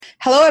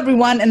Hello,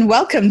 everyone, and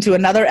welcome to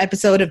another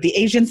episode of the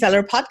Asian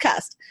Seller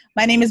Podcast.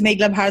 My name is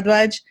Meghlab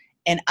Bhardwaj,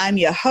 and I'm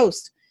your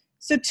host.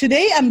 So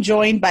today I'm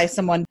joined by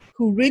someone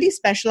who really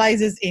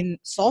specializes in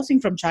sourcing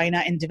from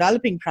China and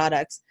developing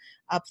products.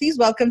 Please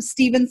welcome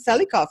Steven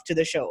Selikoff to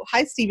the show.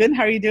 Hi, Steven.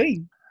 How are you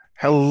doing?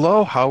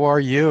 Hello, how are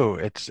you?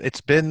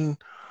 It's been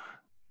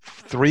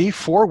 3,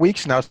 4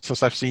 weeks now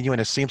since I've seen you, and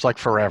it seems like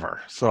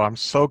forever. So I'm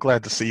so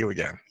glad to see you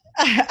again.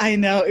 I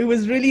know. It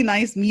was really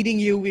nice meeting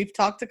you. We've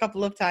talked a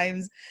couple of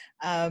times,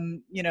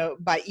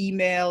 by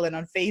email and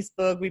on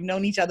Facebook. We've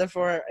known each other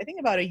for, I think,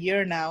 about a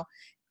year now.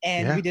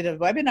 And we Yeah. did a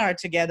webinar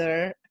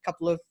together a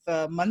couple of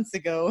months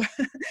ago.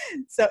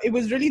 So it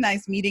was really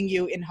nice meeting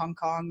you in Hong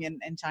Kong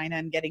and China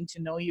and getting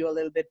to know you a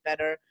little bit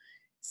better.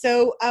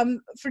 So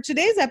for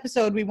today's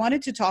episode, we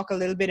wanted to talk a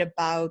little bit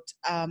about,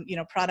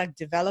 product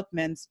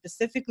development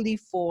specifically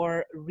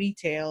for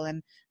retail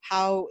and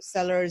how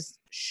sellers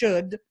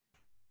should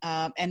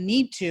and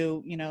need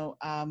to,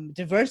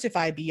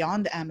 diversify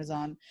beyond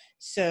Amazon.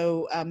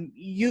 So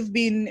you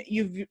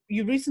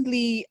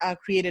recently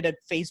created a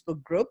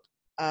Facebook group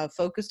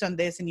focused on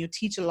this, and you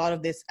teach a lot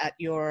of this at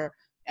your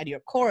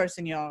course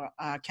and your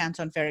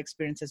Canton Fair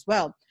experience as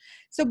well.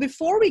 So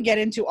before we get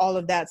into all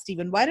of that,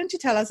 Steven, why don't you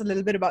tell us a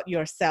little bit about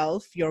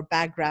yourself, your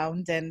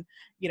background, and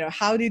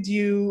how did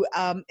you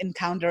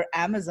encounter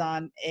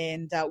Amazon,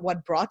 and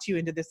what brought you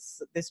into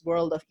this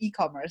world of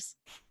e-commerce?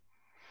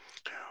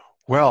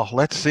 Well,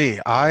 let's see.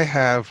 I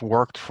have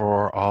worked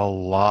for a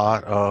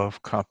lot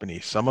of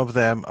companies, some of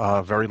them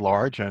very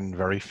large and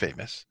very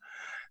famous.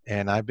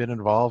 And I've been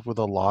involved with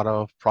a lot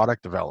of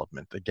product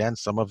development. Again,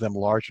 some of them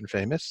large and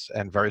famous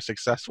and very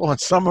successful, and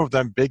some of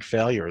them big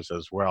failures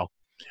as well.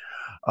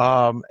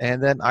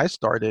 And then I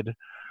started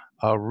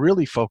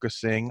really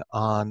focusing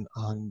on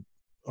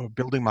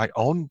building my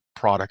own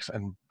products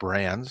and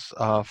brands,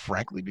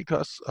 frankly,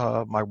 because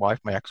my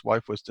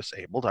ex-wife, was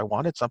disabled. I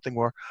wanted something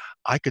where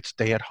I could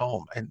stay at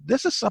home. And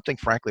this is something,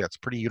 frankly, that's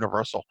pretty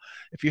universal.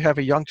 If you have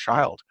a young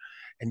child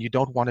and you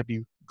don't want to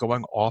be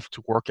going off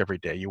to work every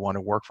day, you want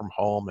to work from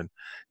home and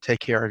take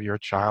care of your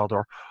child,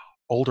 or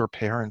older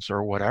parents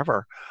or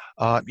whatever,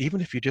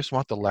 even if you just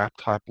want the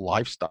laptop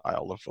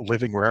lifestyle of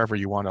living wherever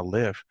you want to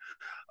live,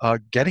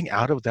 getting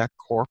out of that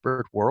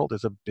corporate world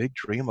is a big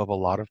dream of a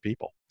lot of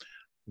people.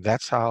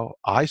 That's how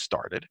I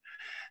started.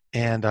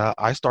 And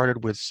I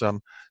started with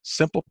some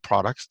simple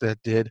products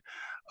that did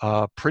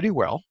pretty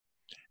well.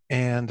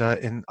 And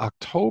in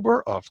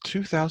October of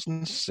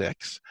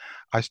 2006,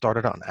 I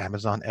started on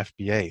Amazon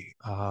FBA,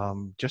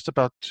 just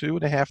about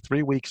 2.5,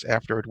 3 weeks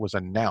after it was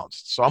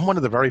announced. So I'm one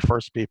of the very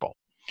first people.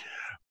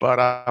 But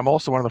I'm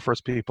also one of the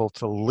first people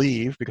to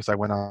leave because I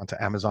went on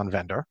to Amazon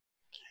Vendor.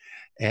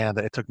 And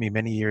it took me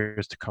many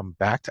years to come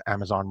back to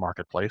Amazon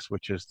Marketplace,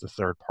 which is the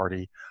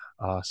third-party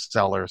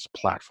sellers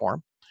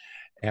platform.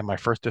 And my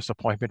first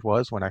disappointment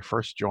was when I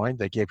first joined,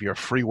 they gave you a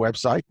free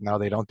website. Now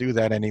they don't do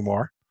that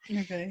anymore.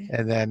 Okay.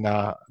 And then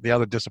the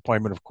other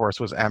disappointment, of course,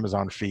 was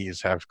Amazon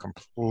fees have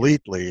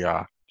completely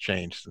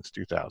changed since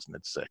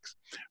 2006.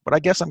 But I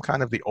guess I'm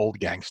kind of the old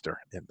gangster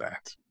in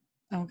that.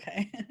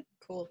 Okay,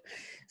 cool.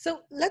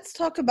 So let's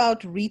talk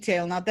about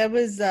retail. Now there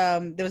was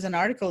an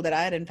article that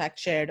I had in fact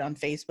shared on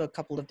Facebook a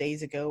couple of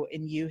days ago,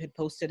 and you had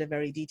posted a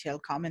very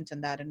detailed comment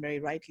on that, and very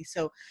rightly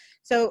so.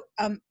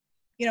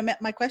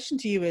 My question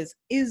to you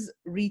is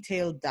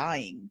retail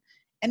dying?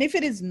 And if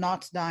it is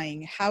not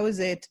dying, how is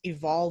it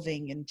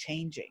evolving and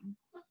changing?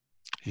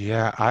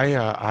 Yeah,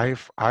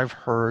 I've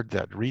heard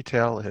that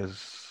retail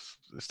is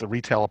it's the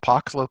retail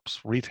apocalypse.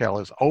 Retail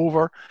is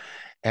over.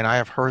 And I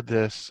have heard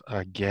this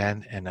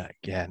again and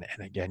again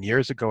and again.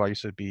 Years ago, I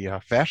used to be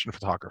a fashion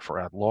photographer.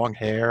 I had long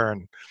hair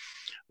and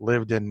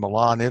lived in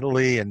Milan,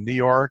 Italy, and New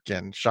York,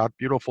 and shot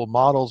beautiful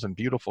models and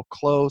beautiful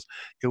clothes.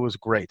 It was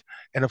great.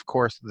 And of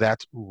course,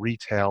 that's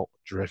retail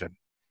driven.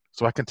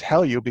 So I can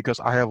tell you because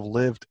I have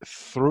lived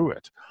through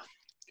it.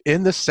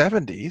 In the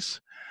 70s,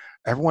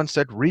 everyone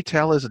said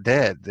retail is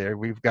dead. There,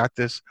 we've got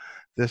this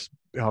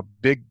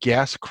big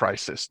gas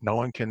crisis. No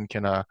one can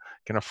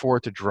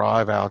afford to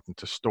drive out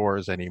into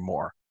stores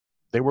anymore.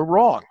 They were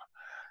wrong.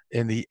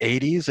 In the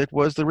 80s, it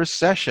was the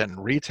recession.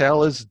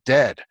 Retail is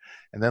dead.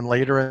 And then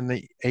later in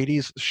the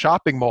 80s,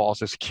 shopping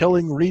malls is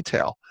killing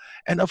retail.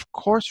 And of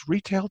course,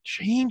 retail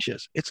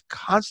changes. It's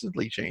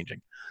constantly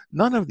changing.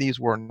 None of these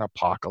were an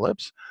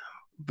apocalypse.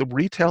 The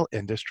retail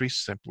industry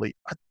simply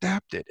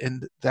adapted.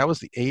 And that was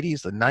the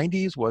 80s. The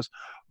 90s was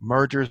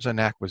mergers and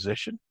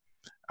acquisition.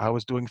 I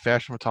was doing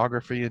fashion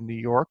photography in New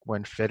York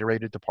when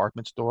Federated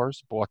Department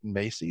Stores bought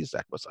Macy's.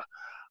 That was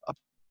a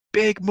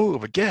big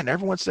move. Again,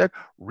 everyone said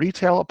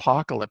retail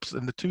apocalypse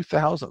in the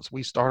 2000s.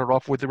 We started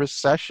off with the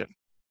recession.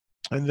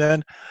 And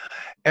then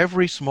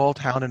every small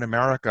town in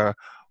America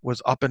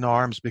was up in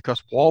arms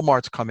because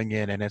Walmart's coming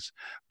in and it's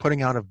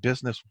putting out of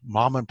business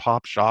mom and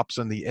pop shops,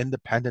 and the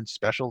independent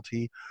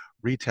specialty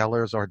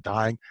retailers are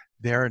dying.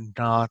 They're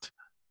not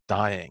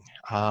dying.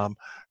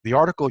 The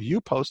article you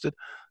posted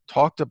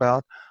talked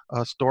about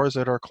stores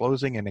that are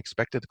closing and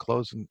expected to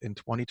close in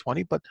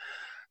 2020, but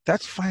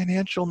that's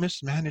financial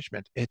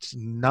mismanagement. It's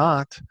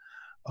not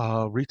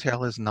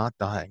retail is not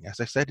dying. As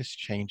I said, it's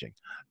changing.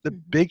 The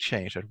Mhm. big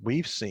change that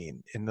we've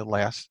seen in the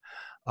last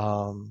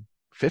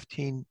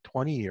 15,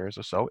 20 years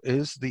or so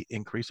is the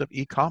increase of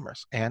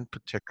e-commerce, and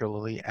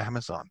particularly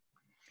Amazon.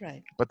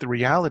 Right. But the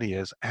reality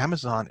is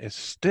Amazon is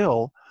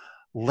still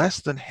less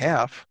than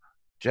half,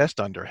 just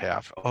under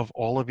half of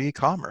all of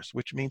e-commerce,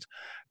 which means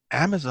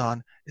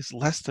Amazon is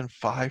less than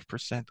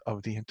 5%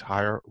 of the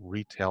entire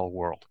retail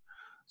world.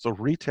 So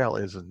retail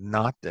is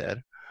not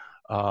dead.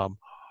 Um,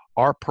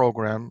 our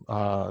program,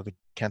 the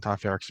Canton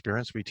Fair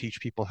Experience, we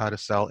teach people how to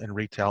sell in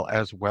retail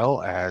as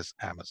well as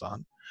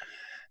Amazon.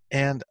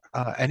 And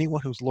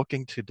anyone who's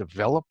looking to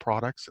develop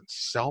products and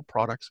sell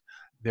products,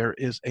 there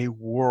is a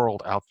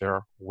world out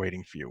there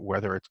waiting for you,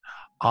 whether it's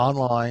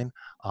online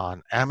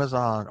on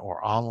Amazon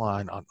or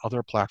online on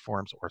other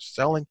platforms or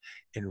selling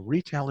in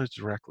retailers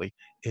directly.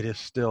 It is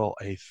still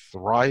a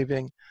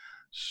thriving,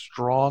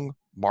 strong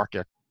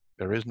market.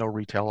 There is no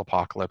retail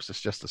apocalypse. It's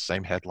just the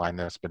same headline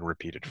that's been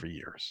repeated for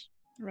years.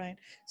 Right.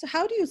 So,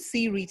 how do you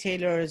see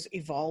retailers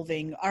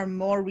evolving? Are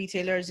more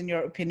retailers, in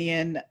your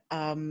opinion,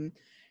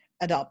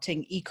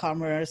 adopting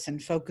e-commerce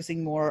and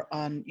focusing more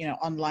on,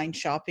 online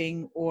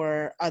shopping,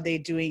 or are they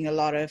doing a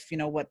lot of,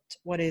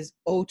 what is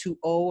O2O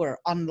or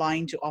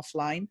online to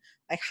offline?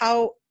 Like,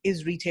 how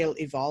is retail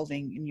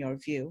evolving in your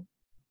view?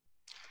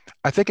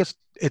 I think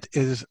it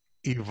is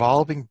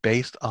evolving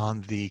based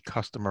on the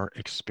customer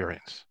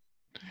experience.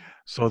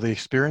 So the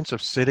experience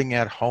of sitting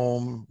at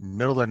home,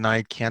 middle of the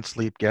night, can't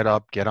sleep, get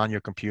up, get on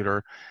your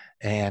computer,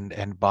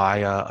 and buy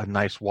a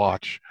nice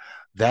watch,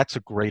 that's a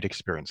great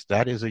experience.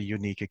 That is a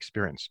unique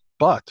experience.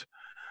 But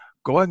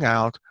going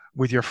out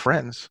with your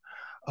friends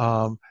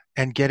and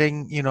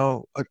getting,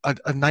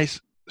 a nice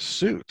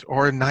suit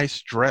or a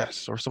nice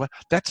dress or something,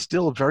 that's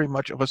still very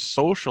much of a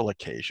social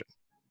occasion.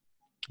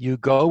 You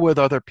go with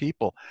other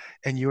people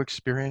and you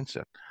experience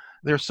it.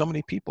 There's so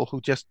many people who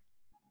just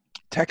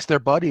text their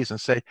buddies and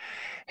say,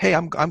 "Hey,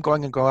 I'm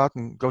going to go out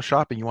and go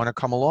shopping. You want to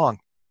come along?"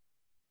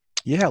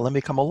 Yeah, let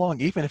me come along.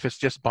 Even if it's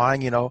just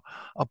buying,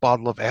 a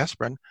bottle of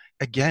aspirin,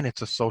 again,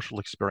 it's a social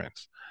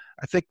experience.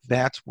 I think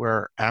that's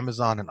where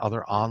Amazon and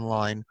other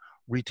online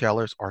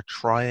retailers are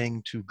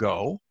trying to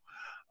go.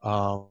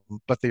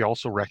 But they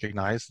also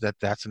recognize that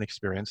that's an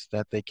experience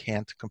that they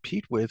can't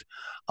compete with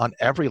on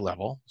every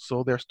level.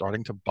 So they're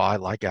starting to buy,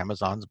 like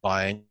Amazon's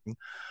buying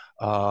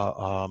uh,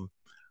 um,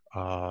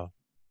 uh,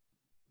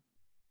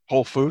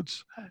 Whole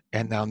Foods,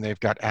 and now they've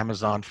got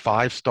Amazon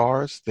 5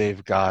 stars,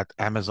 they've got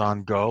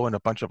Amazon Go, and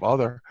a bunch of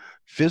other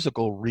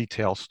physical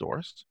retail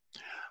stores.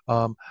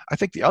 I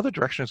think the other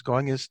direction it's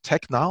going is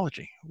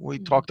technology. We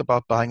Mhm. talked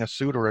about buying a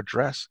suit or a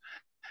dress.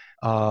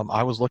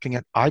 I was looking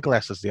at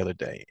eyeglasses the other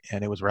day,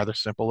 and it was rather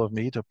simple of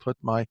me to put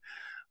my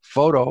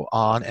photo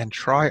on and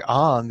try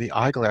on the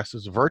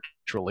eyeglasses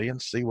virtually and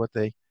see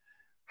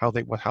how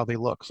they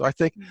look. So I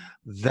think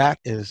that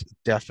is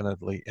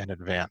definitely an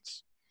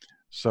advance.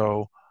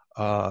 So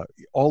uh,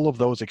 all of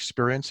those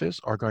experiences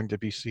are going to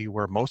be see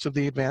where most of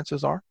the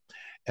advances are,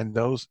 and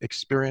those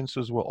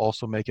experiences will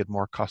also make it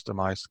more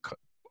customized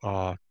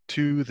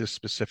to the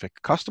specific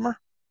customer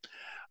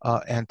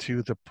and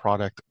to the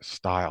product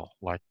style,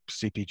 like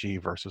CPG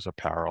versus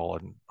apparel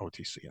and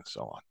OTC and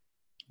so on.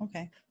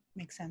 Okay,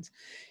 makes sense.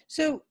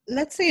 So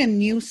let's say a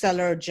new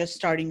seller just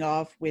starting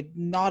off with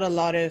not a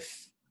lot of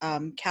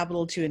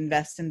capital to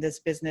invest in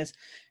this business.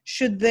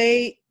 Should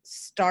they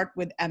start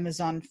with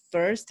Amazon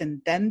first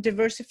and then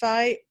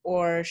diversify,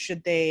 or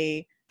should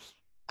they,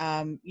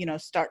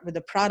 start with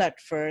the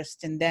product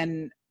first and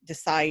then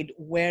decide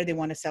where they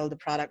want to sell the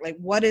product? Like,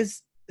 what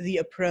is the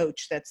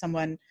approach that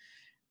someone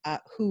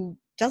who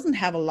doesn't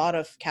have a lot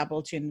of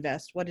capital to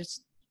invest,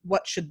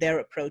 what should their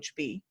approach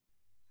be?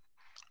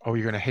 Oh,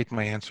 you're going to hate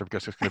my answer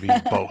because it's going to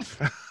be both.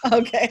 So,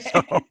 Okay.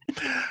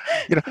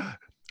 you know,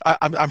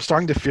 I'm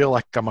starting to feel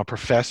like I'm a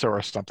professor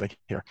or something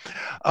here.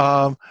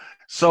 Um,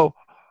 so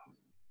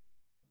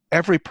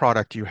every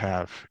product you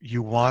have,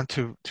 you want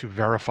to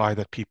verify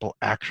that people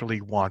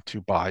actually want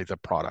to buy the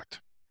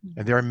product.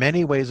 And there are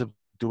many ways of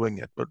doing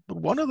it, but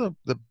one of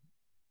the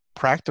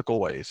practical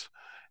ways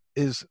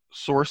is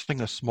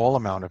sourcing a small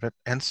amount of it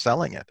and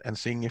selling it and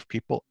seeing if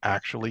people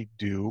actually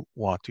do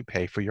want to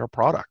pay for your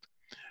product.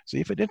 See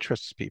if it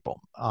interests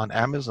people. On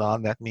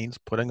Amazon, that means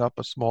putting up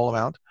a small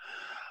amount,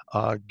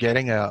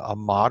 getting a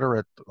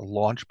moderate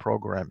launch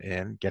program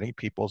in, getting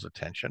people's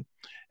attention,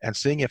 and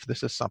seeing if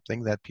this is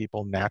something that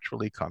people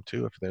naturally come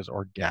to, if there's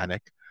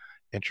organic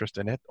interest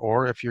in it,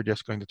 or if you're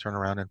just going to turn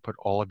around and put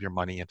all of your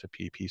money into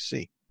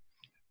PPC.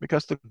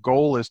 Because the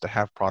goal is to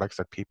have products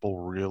that people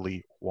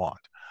really want.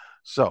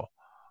 So,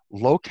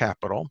 low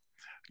capital,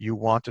 you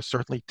want to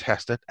certainly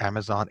test it.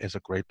 Amazon is a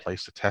great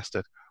place to test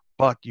it,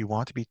 but you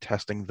want to be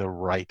testing the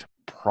right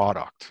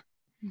product.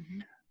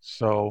 Mhm.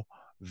 So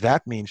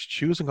that means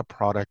choosing a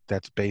product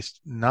that's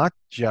based not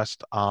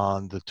just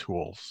on the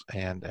tools.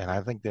 And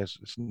I think there's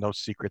no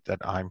secret that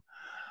I'm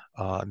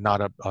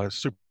not a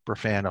super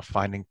fan of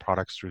finding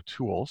products through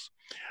tools.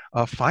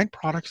 Find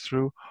products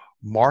through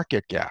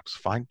market gaps.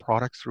 Find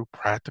products through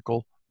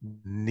practical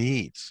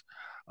needs.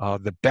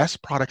 The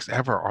best products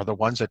ever are the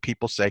ones that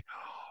people say,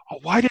 Oh,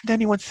 why didn't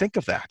anyone think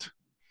of that?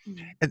 Mm.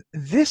 And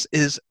this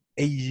is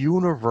a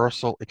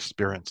universal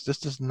experience. This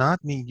does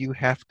not mean you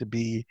have to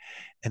be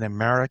an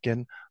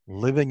American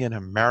living in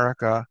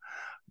America,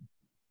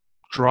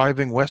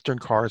 driving Western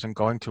cars and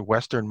going to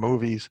Western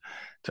movies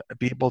to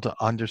be able to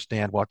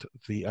understand what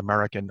the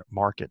American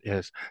market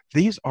is.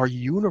 These are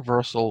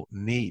universal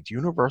needs,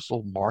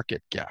 universal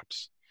market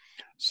gaps.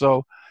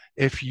 So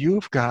if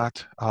you've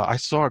got, I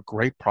saw a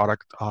great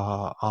product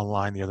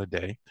online the other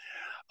day.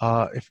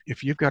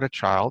 If you've got a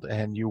child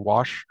and you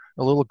wash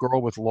a little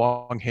girl with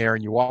long hair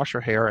and you wash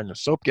her hair and the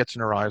soap gets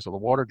in her eyes or the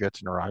water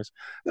gets in her eyes,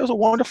 there's a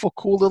wonderful,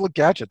 cool little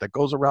gadget that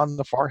goes around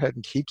the forehead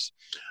and keeps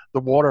the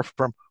water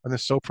from and the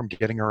soap from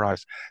getting her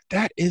eyes.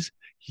 That is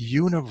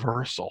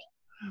universal.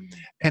 Mm.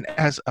 And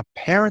as a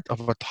parent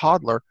of a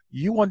toddler,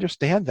 you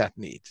understand that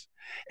needs.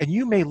 And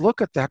you may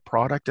look at that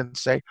product and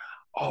say,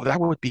 oh, that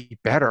would be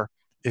better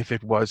if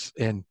it was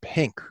in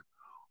pink,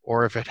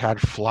 or if it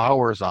had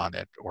flowers on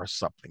it, or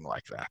something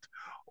like that,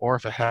 or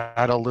if it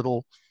had a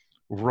little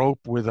rope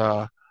with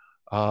a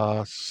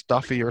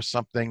stuffy or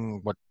something,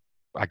 what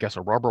I guess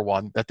a rubber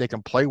one, that they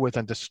can play with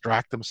and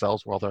distract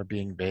themselves while they're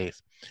being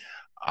bathed.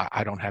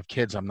 I don't have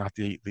kids. I'm not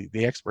the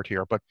expert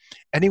here, but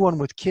anyone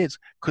with kids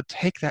could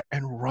take that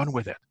and run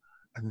with it.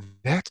 And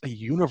that's a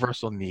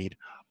universal need,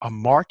 a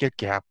market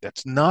gap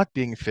that's not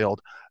being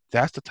filled.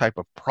 That's the type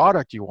of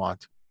product you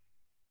want.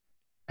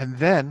 And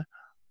then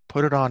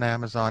put it on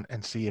Amazon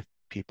and see if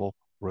people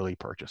really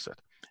purchase it.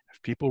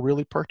 If people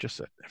really purchase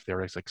it, if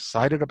they're as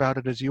excited about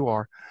it as you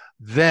are,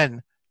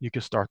 then you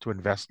can start to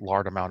invest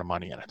large amount of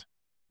money in it.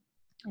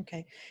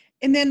 Okay.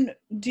 And then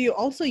do you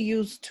also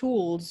use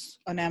tools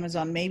on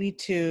Amazon maybe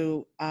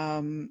to,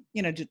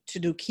 to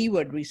do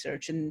keyword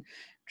research and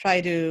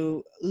try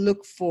to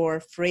look for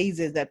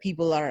phrases that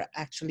people are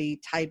actually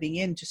typing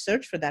in to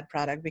search for that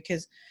product?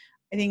 Because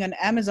I think on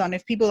Amazon,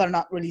 if people are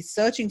not really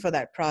searching for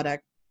that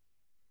product,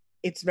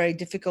 it's very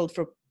difficult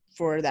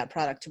for that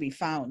product to be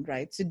found,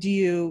 right? So do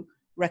you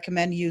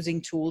recommend using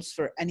tools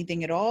for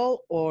anything at all,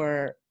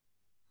 or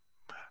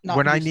not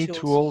When I use need tools?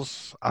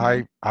 tools,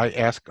 Mhm. I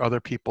ask other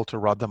people to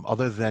run them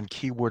other than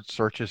keyword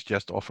searches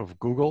just off of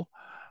Google.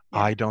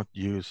 Yeah. I don't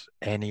use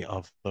any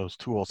of those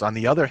tools. On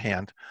the other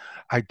hand,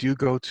 I do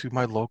go to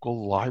my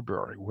local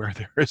library where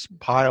there is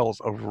piles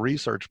of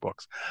research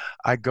books.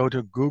 I go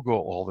to Google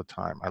all the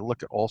time. I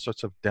look at all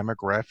sorts of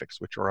demographics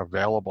which are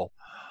available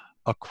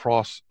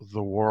across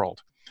the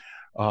world.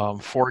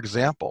 For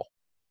example,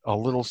 a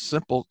little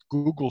simple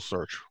Google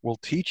search will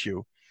teach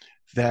you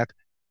that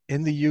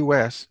in the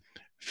US,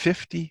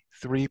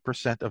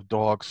 53% of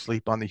dogs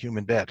sleep on the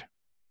human bed.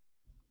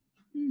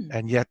 Hmm.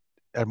 And yet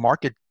a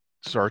market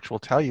search will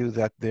tell you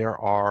that there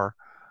are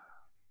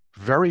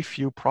very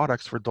few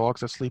products for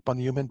dogs that sleep on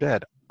the human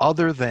bed,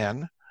 other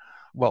than,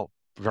 well,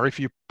 very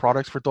few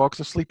products for dogs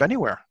to sleep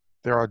anywhere.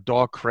 There are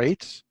dog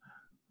crates,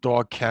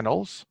 dog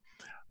kennels,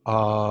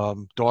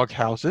 dog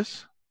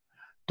houses,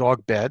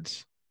 dog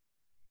beds.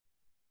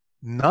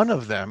 None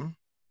of them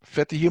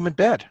fit the human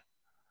bed,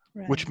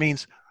 which Right.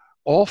 means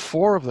all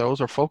four of those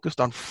are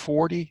focused on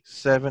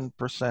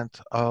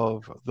 47%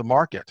 of the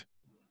market.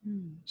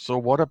 Hmm. So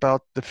what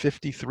about the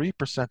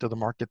 53% of the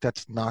market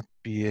that's not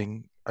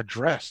being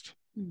addressed?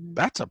 Mhm.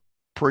 That's a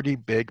pretty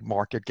big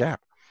market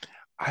gap.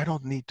 I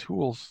don't need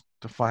tools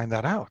to find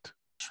that out.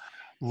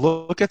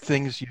 Look at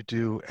things you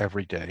do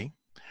every day.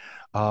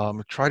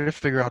 Try to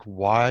figure out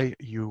why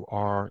you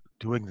are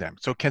doing them.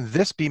 So can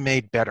this be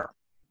made better?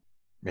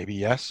 Maybe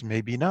yes,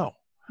 maybe no.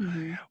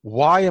 Mhm.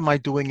 Why am I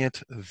doing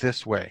it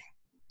this way?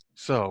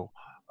 So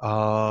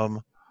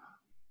um,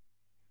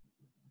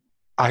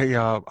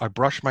 I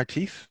brush my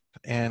teeth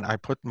and I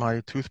put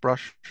my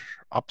toothbrush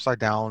upside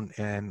down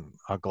in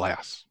a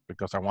glass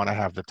because I want to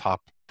have the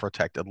top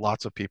protected.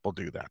 Lots of people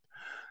do that.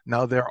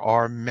 Now there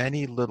are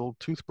many little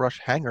toothbrush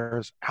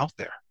hangers out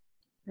there,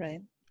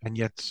 Right. and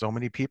yet so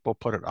many people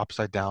put it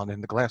upside down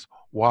in the glass.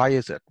 Why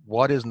is it?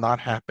 What is not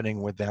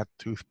happening with that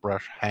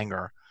toothbrush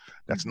hanger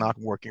that's Mhm. not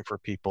working for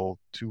people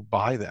to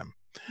buy them?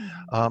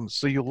 Mhm.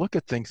 So you look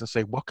at things and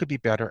say, what could be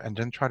better? And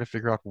then try to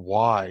figure out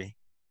why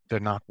they're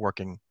not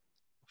working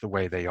the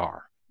way they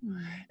are.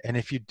 Mhm. And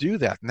if you do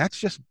that, and that's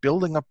just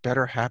building up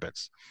better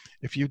habits,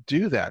 if you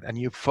do that and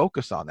you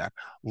focus on that,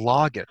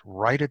 log it,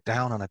 write it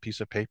down on a piece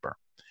of paper.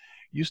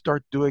 You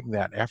start doing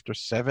that after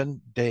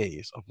 7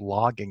 days of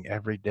logging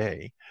every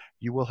day,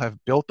 you will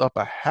have built up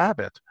a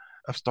habit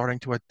of starting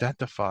to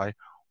identify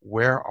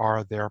where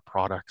are there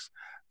products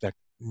that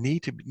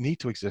need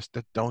to exist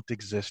that don't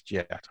exist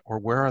yet, or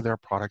where are there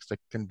products that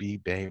can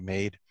be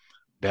made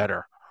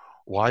better.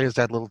 Why is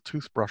that little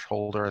toothbrush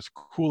holder, as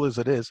cool as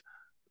it is,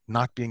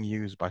 not being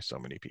used by so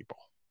many people?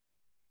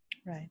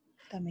 Right.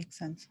 That makes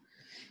sense.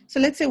 So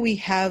let's say we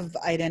have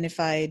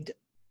identified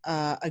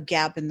a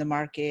gap in the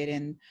market,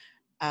 and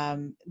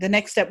the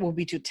next step will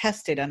be to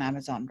test it on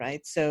Amazon,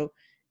 right? So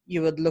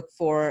you would look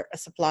for a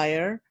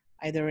supplier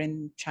either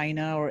in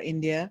China or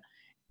India.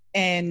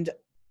 And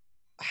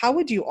how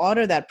would you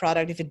order that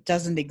product if it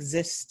doesn't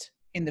exist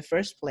in the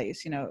first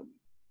place?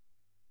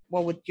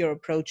 What would your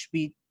approach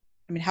be?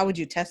 I mean, how would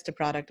you test a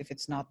product if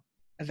it's not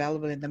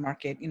available in the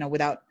market,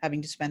 without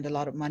having to spend a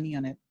lot of money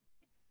on it?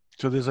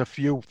 So there's a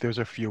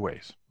few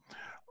ways.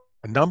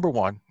 Number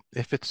one,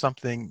 if it's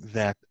something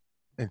that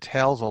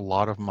entails a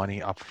lot of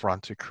money up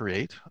front to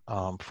create,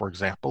 for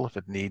example, if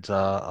it needs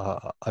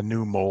a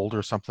new mold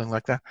or something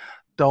like that,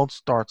 don't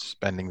start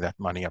spending that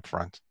money up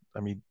front. I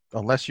mean,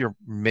 unless you're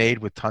made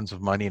with tons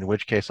of money, in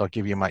which case I'll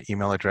give you my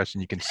email address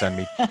and you can send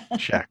me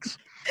checks.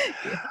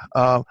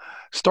 Yeah.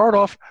 Start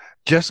off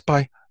just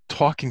by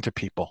talking to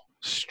people,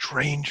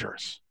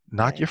 strangers,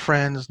 not Right. your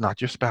friends,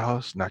 not your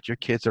spouse, not your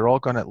kids. They're all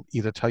going to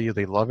either tell you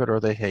they love it or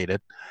they hate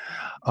it.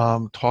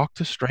 Talk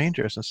to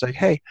strangers and say,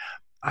 hey,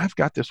 I've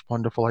got this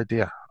wonderful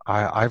idea.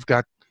 I've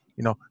got,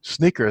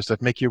 sneakers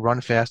that make you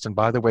run fast. And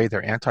by the way,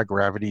 they're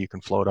anti-gravity. You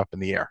can float up in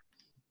the air,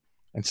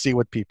 and see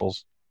what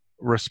people's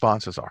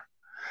responses are.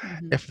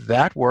 Mm-hmm. If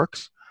that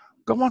works,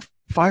 go on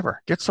Fiverr.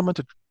 Get someone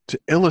to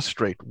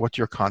illustrate what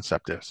your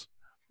concept is,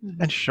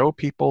 Mm-hmm. and show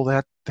people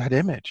that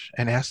image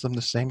and ask them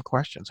the same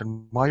questions.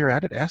 And while you're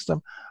at it, ask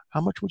them,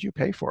 how much would you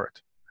pay for it?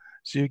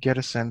 So you get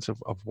a sense of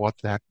what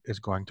that is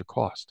going to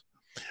cost.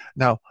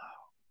 Now,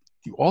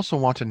 you also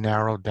want to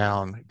narrow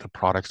down the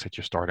products that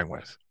you're starting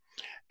with.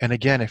 And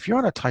again, if you're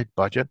on a tight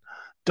budget,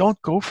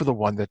 don't go for the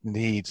one that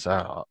needs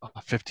a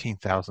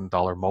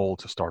 $15,000 mold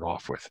to start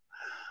off with.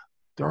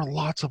 There are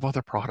lots of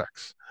other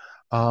products.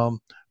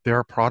 There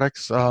are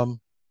products,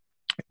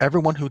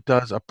 everyone who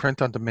does a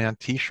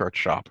print-on-demand t-shirt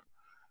shop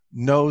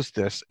knows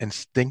this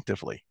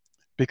instinctively,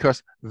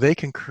 because they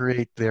can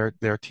create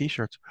their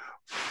t-shirts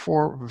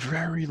for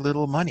very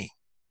little money,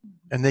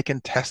 and they can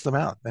test them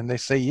out. And they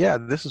say, yeah,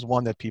 this is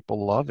one that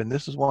people love, and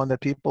this is one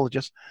that people are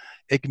just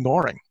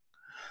ignoring.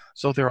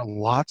 So there are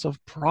lots of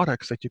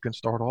products that you can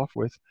start off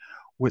with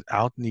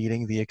without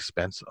needing the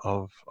expense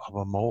of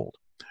a mold.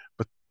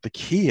 But the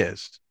key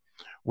is,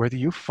 whether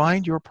you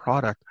find your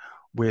product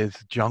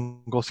with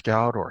Jungle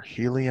Scout or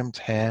Helium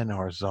 10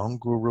 or Zone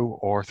Guru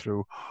or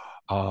through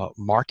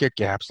market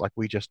gaps like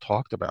we just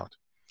talked about,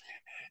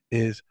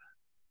 and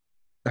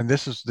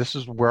this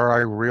is where I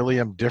really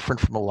am different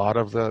from a lot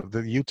of the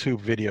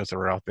YouTube videos that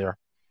are out there.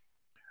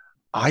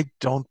 I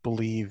don't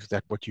believe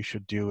that what you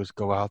should do is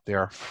go out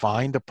there,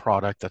 find a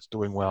product that's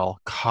doing well,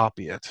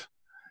 copy it,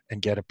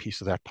 and get a piece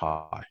of that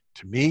pie.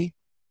 To me,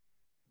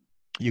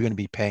 you're going to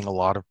be paying a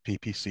lot of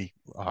PPC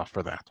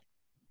for that.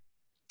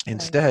 Right.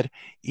 Instead,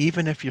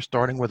 even if you're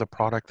starting with a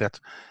product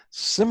that's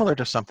similar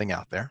to something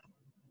out there,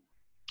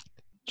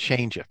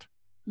 change it,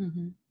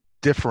 Mm-hmm.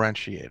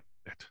 differentiate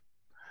it.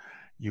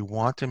 You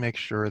want to make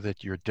sure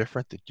that you're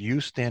different, that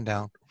you stand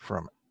out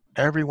from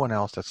everyone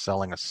else that's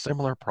selling a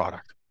similar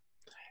product.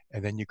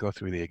 And then you go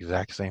through the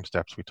exact same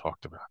steps we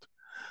talked about.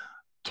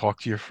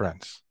 Talk to your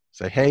friends.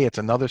 Say, hey, it's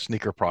another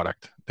sneaker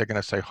product. They're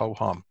going to say, ho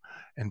hum.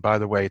 And by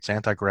the way, it's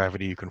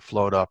anti-gravity. You can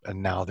float up.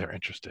 And now they're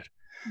interested.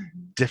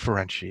 Mm-hmm.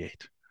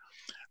 Differentiate.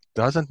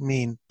 Doesn't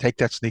mean take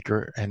that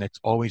sneaker and it's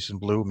always in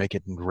blue, make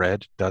it in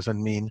red.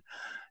 Doesn't mean,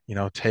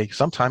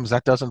 sometimes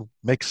that doesn't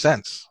make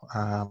sense.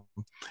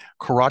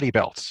 Karate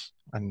belts.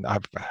 And I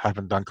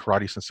haven't done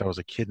karate since I was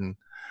a kid in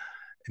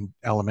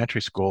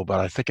elementary school, but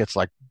I think it's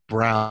like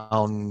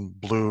brown,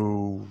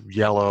 blue,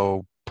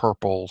 yellow,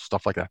 purple,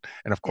 stuff like that.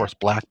 And of course,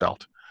 black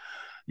belt.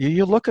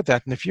 You look at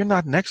that, and if you're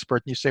not an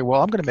expert and you say,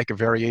 well, I'm going to make a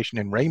variation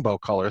in rainbow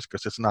colors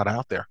because it's not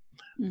out there,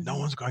 Mm-hmm. no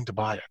one's going to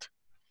buy it.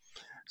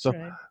 So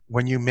Right.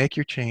 when you make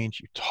your change,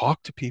 you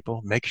talk to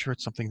people, make sure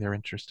it's something they're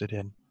interested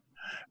in,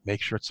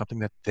 make sure it's something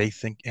that they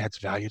think adds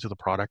value to the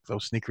product.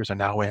 Those sneakers are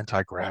now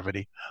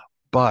anti-gravity,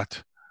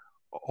 but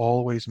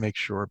always make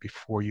sure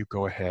before you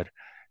go ahead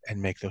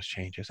and make those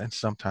changes. And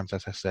sometimes,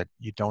 as I said,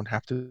 you don't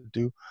have to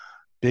do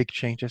big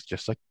changes.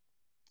 Just like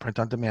print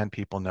on demand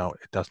people know,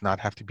 it does not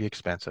have to be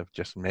expensive.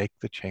 Just make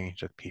the change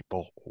that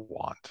people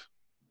want.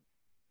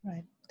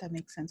 Right. That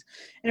makes sense.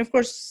 And of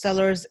course,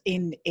 sellers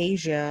in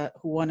Asia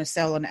who want to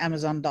sell on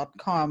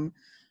Amazon.com,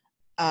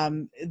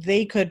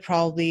 they could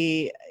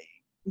probably,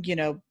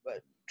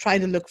 try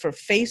to look for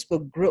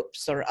Facebook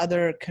groups or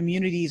other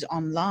communities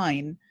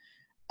online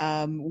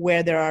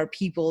where there are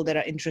people that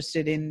are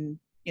interested in,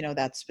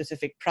 that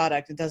specific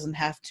product. It doesn't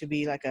have to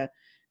be like a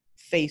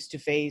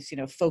face-to-face,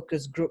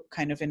 focus group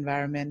kind of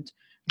environment.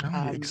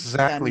 That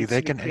Exactly. needs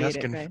They to be can ask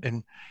created,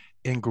 right?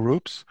 in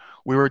groups.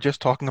 We were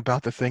just talking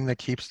about the thing that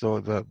keeps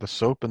the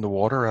soap and the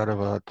water out of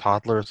a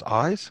toddler's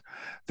eyes.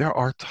 There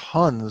are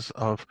tons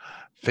of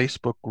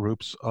Facebook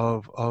groups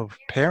of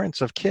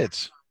parents of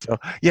kids. So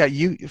yeah,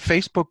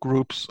 Facebook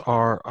groups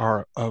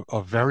are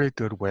a very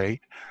good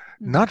way.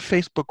 Not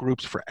Facebook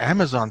groups for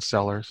Amazon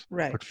sellers,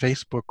 Right. but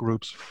Facebook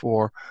groups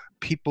for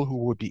people who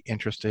would be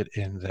interested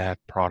in that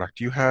product.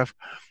 You have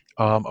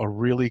a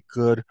really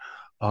good,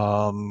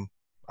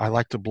 I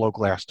like to blow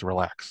glass to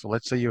relax. So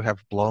let's say you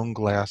have blown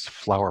glass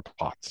flower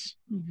pots.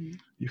 Mm-hmm.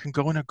 You can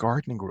go in a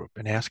gardening group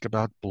and ask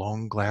about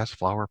blown glass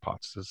flower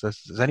pots.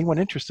 Is anyone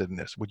interested in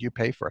this? Would you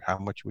pay for it? How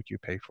much would you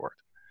pay for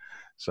it?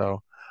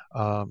 So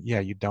yeah,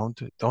 you don't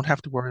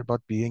have to worry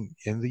about being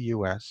in the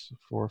U.S.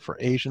 For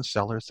Asian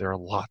sellers. There are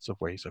lots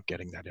of ways of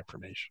getting that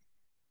information.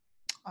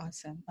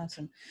 Awesome.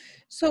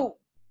 So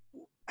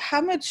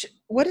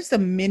what is the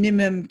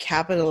minimum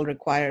capital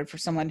required for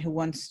someone who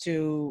wants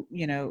to,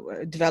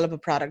 develop a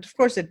product? Of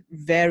course, it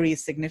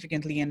varies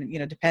significantly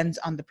and, depends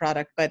on the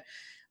product, but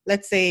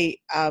let's say,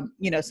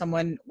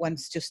 someone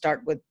wants to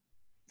start with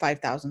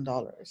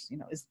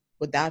 $5,000,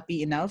 would that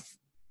be enough?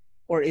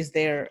 Or is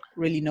there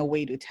really no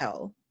way to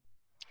tell?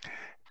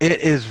 It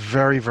is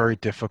very, very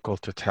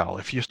difficult to tell.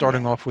 If you're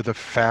starting off with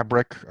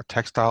a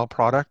textile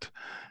product,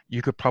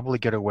 you could probably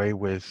get away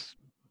with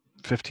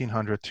 $1,500,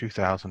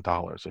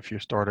 $2,000. If you're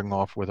starting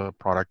off with a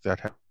product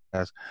that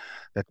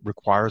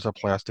requires a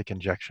plastic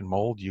injection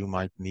mold, you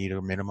might need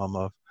a minimum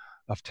of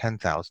 $10,000.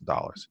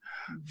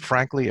 Mm-hmm.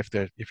 Frankly, if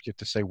you have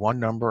to say one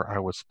number, I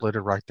would split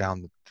it right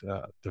down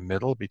the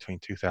middle between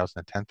 $2,000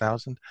 and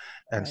 $10,000,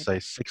 and say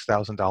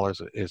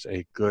 $6,000 is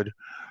a good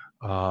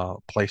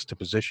place to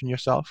position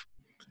yourself.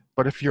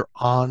 But if you're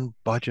on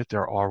budget,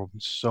 there are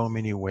so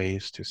many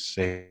ways to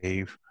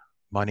save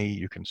money.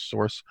 You can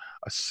source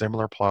a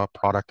similar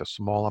product, a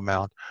small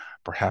amount,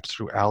 perhaps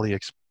through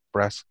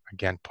AliExpress.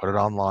 Again, put it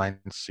online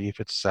and see if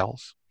it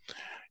sells.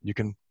 You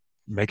can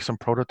make some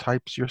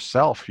prototypes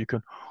yourself. You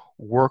can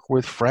work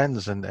with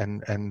friends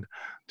and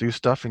do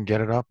stuff and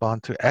get it up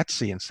onto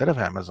Etsy instead of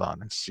Amazon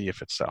and see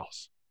if it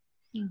sells.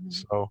 Mm-hmm.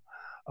 So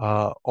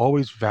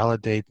always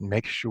validate and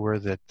make sure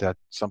that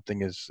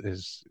something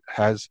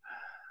has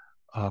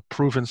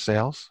proven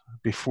sales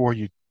before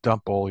you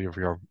dump all of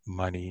your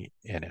money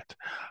in it.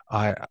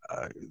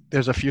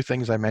 There's a few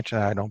things I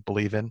mentioned I don't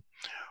believe in.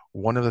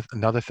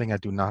 Another thing I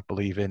do not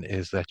believe in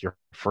is that your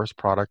first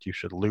product you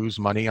should lose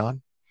money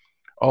on.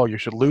 Oh, you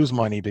should lose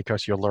money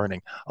because you're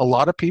learning. A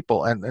lot of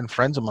people and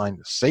friends of mine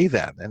say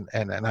that,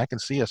 and I can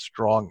see a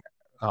strong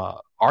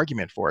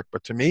argument for it.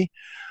 But to me,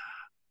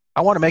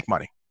 I want to make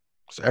money.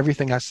 So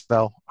everything I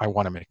sell, I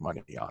want to make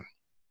money on.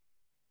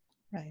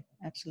 Right.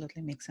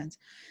 Absolutely makes sense.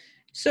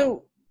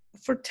 So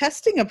for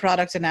testing a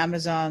product on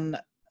Amazon,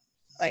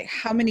 like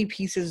how many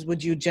pieces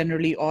would you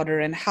generally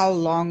order, and how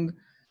long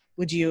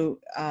would you,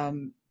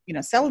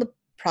 sell the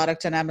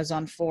product on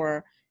Amazon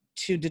for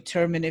to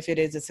determine if it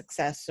is a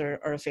success or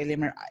a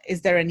failure?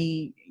 Is there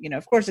any,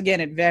 of course,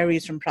 again, it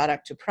varies from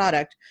product to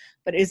product,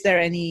 but is there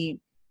any,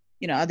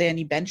 are there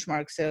any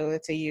benchmarks? So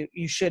let's say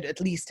you should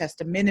at least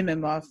test a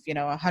minimum of,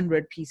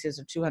 100 pieces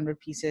or 200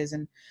 pieces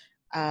and,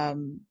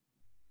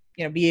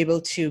 be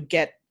able to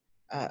get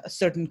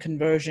certain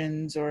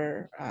conversions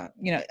or,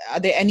 are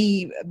there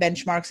any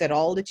benchmarks at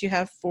all that you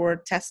have for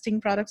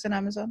testing products on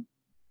Amazon?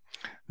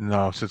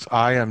 No, since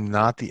I am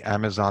not the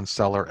Amazon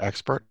seller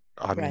expert,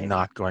 I'm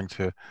not going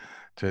to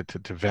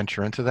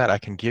venture into that. I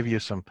can give you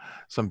some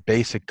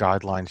basic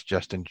guidelines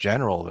just in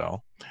general,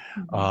 though,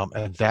 mm-hmm.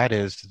 And that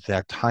is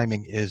that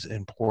timing is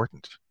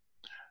important.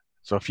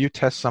 So if you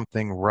test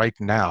something right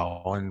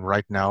now, and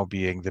right now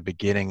being the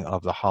beginning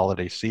of the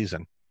holiday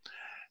season,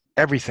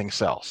 everything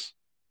sells.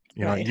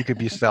 You could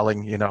be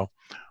selling,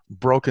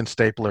 broken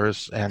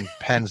staplers and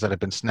pens that have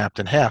been snapped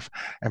in half,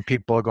 and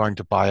people are going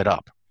to buy it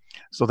up.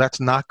 So that's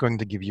not going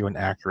to give you an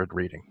accurate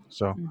reading.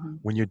 So mm-hmm.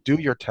 when you do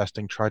your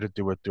testing, try to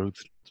do it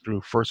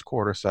through first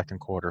quarter, second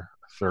quarter,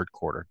 third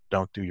quarter.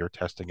 Don't do your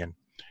testing in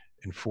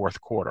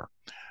fourth quarter.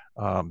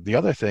 The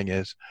other thing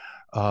is,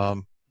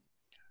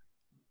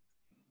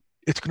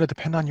 it's going to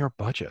depend on your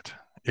budget.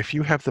 If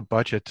you have the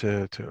budget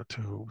to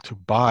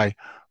buy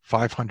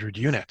 500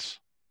 units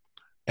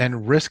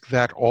and risk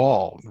that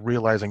all,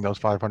 realizing those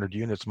 500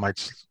 units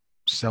might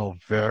sell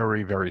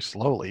very, very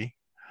slowly,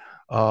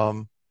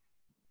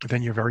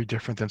 then you're very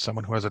different than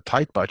someone who has a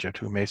tight budget,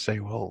 who may say,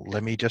 well,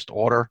 let me just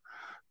order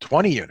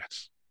 20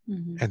 units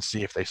mm-hmm. and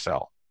see if they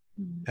sell.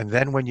 Mm-hmm. And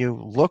then when you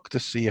look to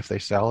see if they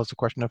sell, it's a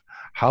question of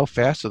how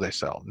fast do they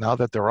sell. Now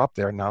that they're up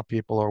there, now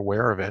people are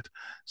aware of it.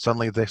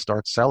 Suddenly they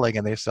start selling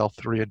and they sell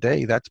 3 a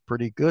day. That's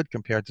pretty good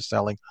compared to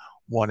selling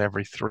 1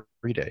 every 3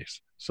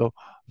 days. So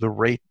the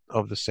rate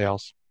of the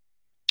sales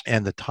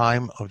and the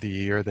time of the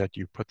year that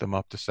you put them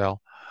up to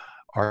sell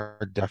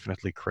are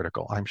definitely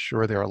critical. I'm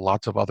sure there are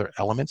lots of other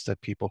elements that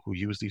people who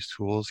use these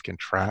tools can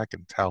track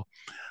and tell.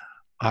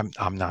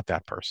 I'm not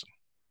that person.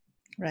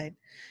 Right.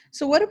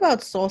 So what about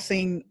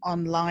sourcing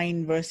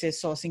online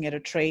versus sourcing at a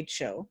trade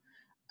show?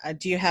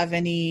 Do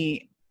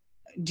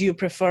you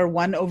prefer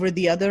one over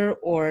the other,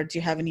 or do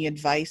you have any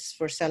advice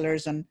for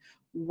sellers on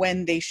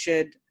when they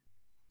should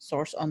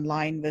source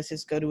online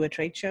versus go to a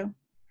trade show?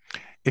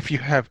 If you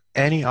have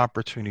any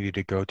opportunity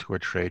to go to a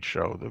trade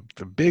show,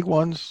 the big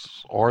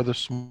ones or the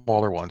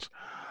smaller ones,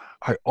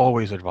 I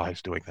always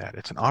advise doing that.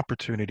 It's an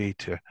opportunity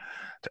to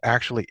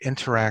actually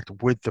interact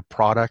with the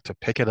product, to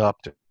pick it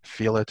up, to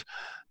feel it,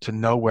 to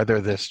know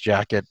whether this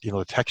jacket,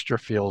 the texture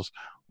feels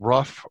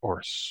rough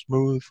or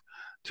smooth,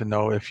 to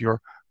know if your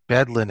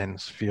bed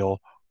linens feel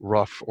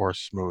rough or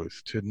smooth,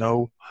 to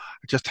know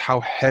just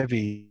how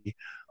heavy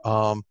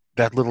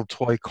that little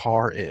toy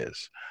car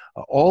is.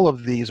 All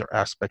of these are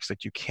aspects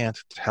that you can't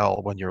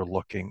tell when you're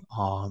looking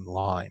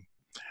online.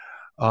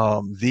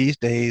 These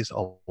days,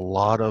 a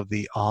lot of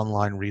the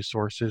online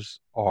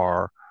resources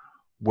are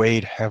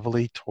weighed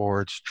heavily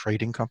towards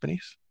trading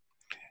companies.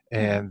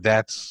 And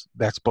that's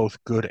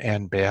both good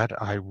and bad.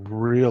 I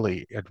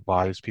really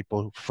advise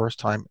people who first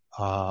time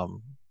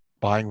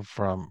buying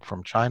from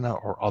China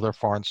or other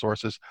foreign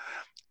sources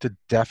to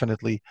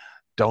definitely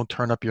don't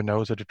turn up your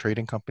nose at a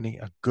trading company.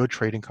 A good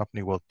trading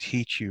company will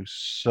teach you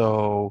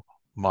so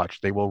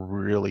much. They will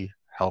really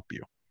help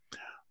you.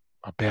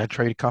 A bad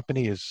trading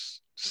company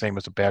is same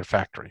as a bad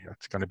factory.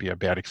 It's going to be a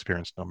bad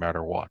experience no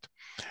matter what.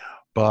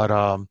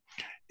 But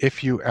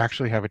if you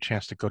actually have a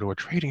chance to go to a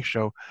trading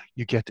show,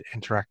 you get to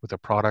interact with the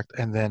product.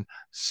 And then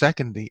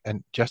secondly,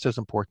 and just as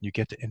important, you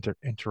get to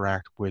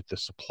interact with the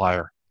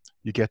supplier.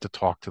 You get to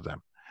talk to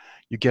them.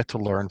 You get to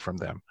learn from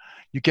them.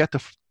 You get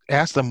to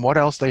ask them what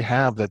else they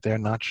have that they're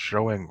not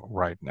showing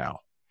right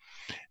now.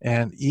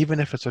 And even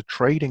if it's a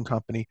trading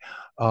company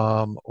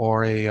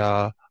or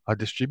a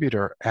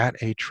distributor at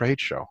a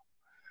trade show,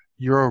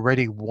 you're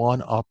already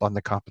one up on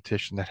the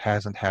competition that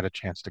hasn't had a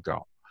chance to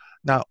go.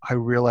 Now, I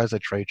realize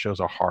that trade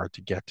shows are hard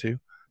to get to.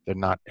 They're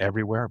not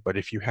everywhere, but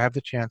if you have the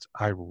chance,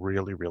 I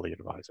really, really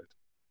advise it.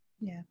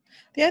 Yeah.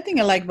 The other thing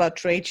I like about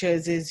trade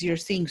shows is you're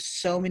seeing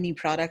so many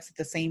products at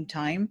the same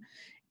time,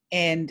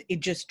 and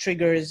it just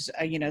triggers,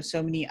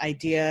 so many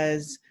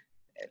ideas.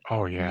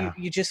 Oh, yeah.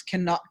 You just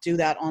cannot do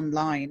that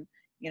online.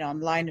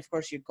 Online, of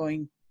course,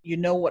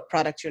 what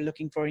products you're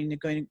looking for, and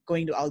you're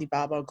going to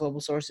Alibaba or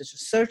Global Sources to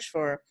search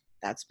for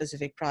that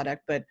specific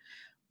product. But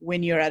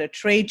when you're at a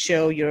trade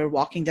show, you're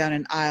walking down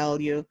an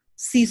aisle, you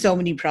see so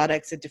many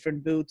products at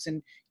different booths,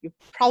 and you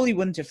probably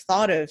wouldn't have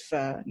thought of,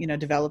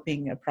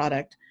 developing a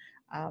product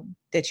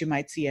that you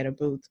might see at a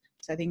booth.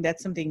 So I think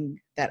that's something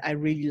that I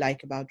really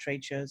like about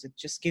trade shows. It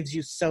just gives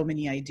you so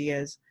many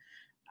ideas.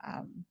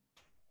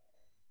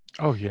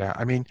 Oh, yeah.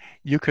 I mean,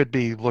 you could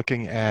be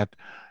looking at,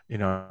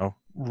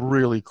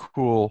 really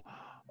cool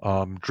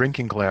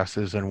drinking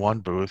glasses in one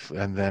booth,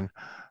 and then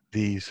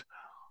these,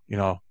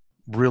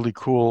 really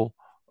cool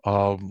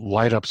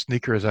light up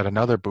sneakers at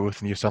another booth,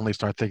 and you suddenly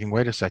start thinking,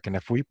 wait a second,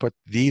 if we put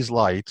these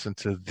lights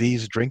into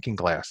these drinking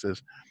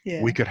glasses,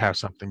 we could have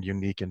something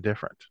unique and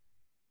different.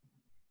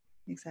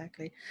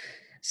 Exactly.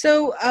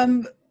 So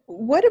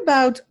what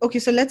about, okay,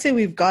 so let's say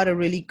we've got a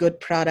really good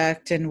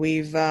product and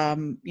we've,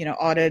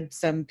 ordered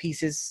some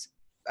pieces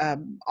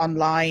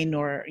online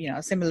or,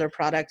 a similar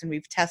product, and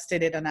we've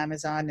tested it on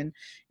Amazon and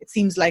it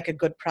seems like a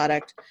good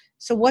product.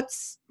 So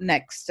what's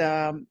next?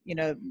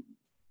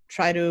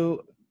 Try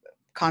to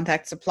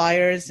contact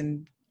suppliers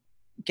and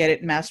get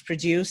it mass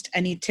produced.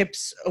 Any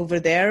tips over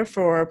there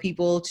for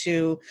people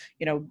to,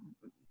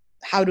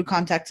 how to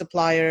contact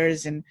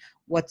suppliers and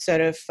what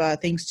sort of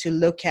things to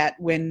look at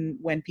when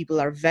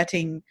people are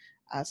vetting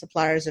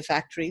suppliers or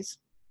factories?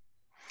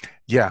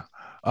 Yeah.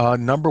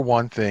 Number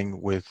one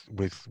thing with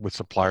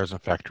suppliers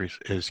and factories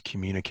is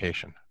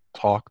communication.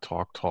 Talk.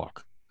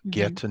 Mm-hmm.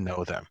 Get to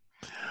know them.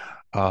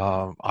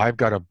 I've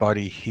got a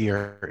buddy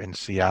here in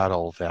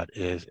Seattle that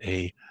is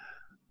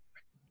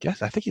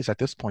I think he's at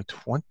this point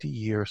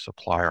 20-year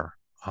supplier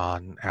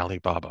on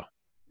Alibaba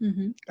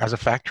as a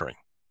factory.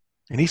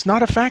 And he's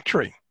not a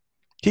factory.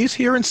 He's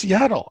here in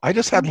Seattle. I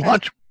just had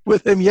lunch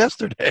with him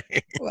yesterday.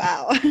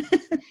 Wow.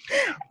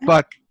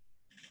 But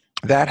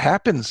that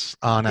happens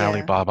on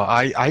Alibaba.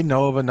 I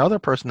know of another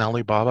person,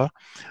 Alibaba,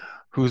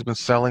 who's been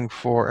selling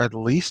for at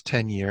least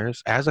 10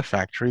 years as a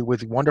factory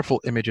with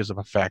wonderful images of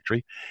a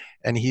factory.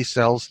 And he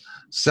sells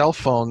cell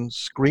phone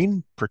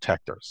screen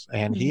protectors.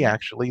 And he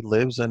actually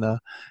lives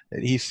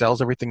he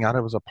sells everything out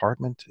of his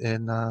apartment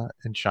in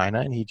China,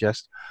 and he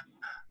just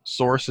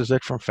sources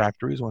it from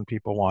factories when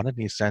people want it,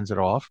 and he sends it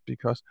off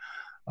because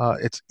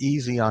it's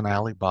easy on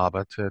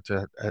Alibaba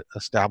to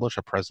establish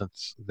a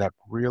presence that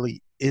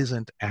really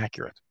isn't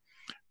accurate.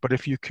 But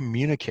if you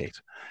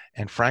communicate,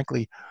 and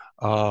frankly,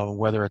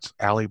 whether it's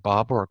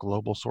Alibaba or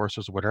Global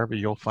Sources, whatever,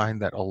 you'll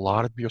find that a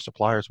lot of your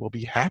suppliers will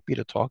be happy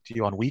to talk to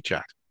you on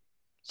WeChat.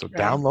 So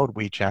download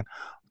WeChat,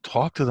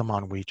 talk to them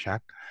on WeChat.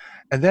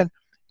 And then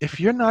if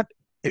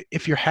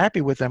you're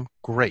happy with them,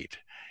 great.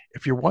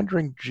 If you're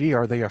wondering, gee,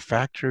 are they a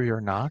factory or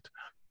not?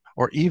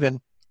 Or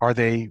even, are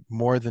they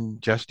more than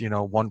just,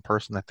 one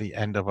person at the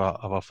end of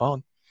a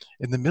phone?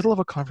 In the middle of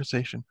a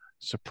conversation,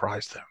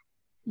 surprise them.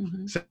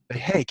 Mm-hmm. Say,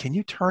 hey, can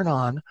you turn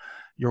on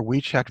your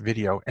WeChat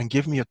video and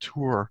give me a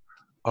tour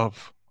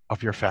of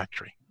your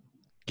factory?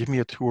 Give me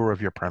a tour of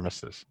your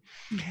premises.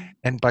 Mm-hmm.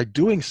 And by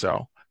doing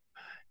so,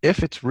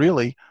 if it's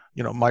really,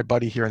 my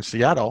buddy here in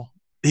Seattle,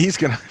 he's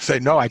going to say,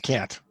 no, I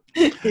can't.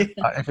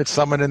 If it's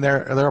someone in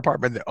their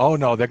apartment, oh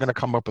no, they're going to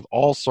come up with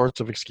all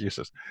sorts of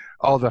excuses.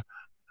 Oh,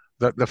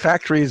 the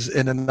factory's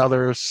in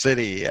another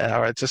city,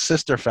 or it's a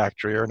sister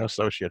factory or an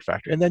associate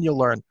factory, and then you'll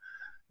learn,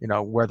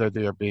 whether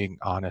they're being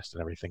honest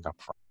and everything up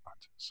front.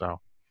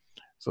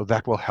 So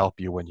that will help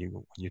you when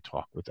you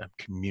talk with them.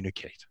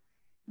 Communicate.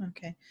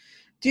 Okay.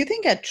 Do you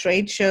think at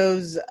trade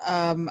shows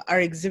are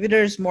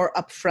exhibitors more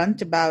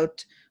upfront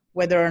about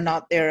whether or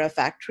not they're a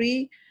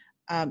factory,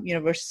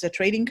 versus a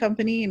trading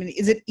company? I mean,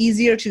 is it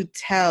easier to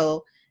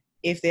tell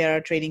if they are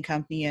a trading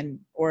company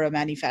or a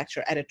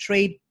manufacturer at a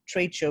trade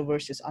show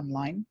versus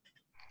online?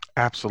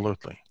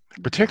 Absolutely.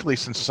 Particularly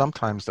since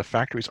sometimes the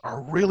factories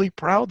are really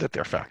proud that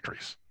they're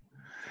factories.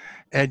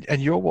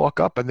 and you'll walk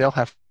up and they'll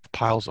have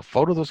piles of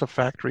photos of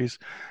factories.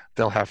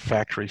 They'll have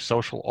factory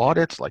social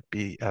audits like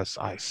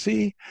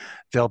BSIC.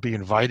 They'll be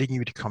inviting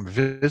you to come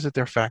visit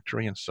their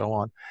factory and so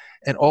on.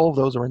 And all of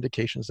those are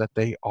indications that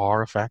they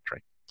are a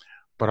factory.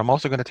 But I'm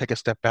also going to take a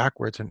step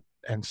backwards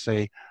and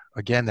say,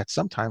 again, that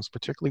sometimes,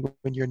 particularly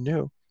when you're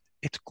new,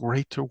 it's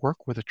great to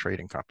work with a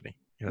trading company.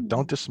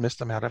 Don't dismiss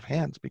them out of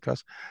hands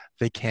because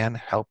they can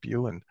help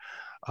you, and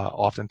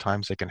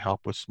oftentimes they can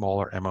help with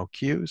smaller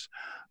MOQs,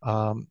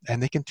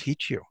 and they can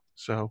teach you.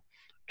 So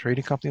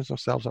trading companies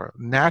themselves are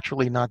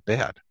naturally not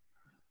bad.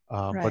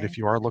 But if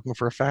you are looking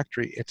for a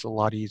factory, it's a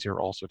lot easier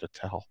also to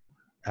tell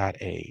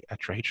at a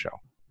trade show.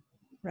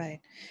 Right.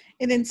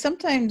 And then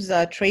sometimes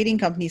trading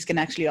companies can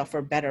actually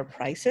offer better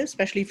prices,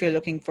 especially if you're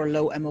looking for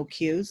low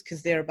MOQs,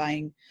 because they're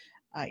buying,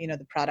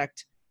 the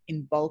product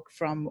in bulk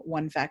from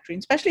one factory,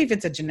 and especially if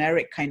it's a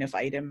generic kind of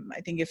item.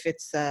 I think if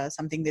it's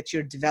something that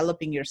you're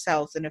developing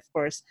yourself, then of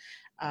course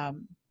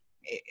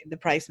the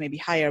price may be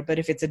higher. But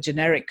if it's a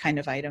generic kind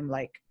of item,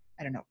 like,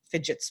 I don't know,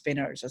 fidget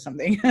spinners or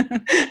something.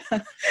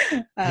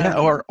 Yeah,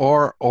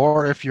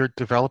 or if you're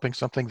developing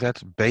something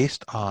that's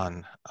based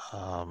on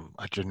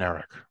a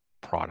generic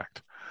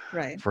product.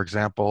 Right. For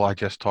example, I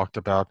just talked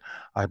about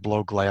I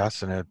blow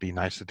glass, and it'd be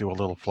nice to do a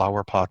little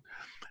flower pot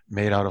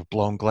made out of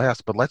blown glass.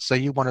 But let's say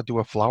you want to do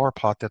a flower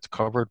pot that's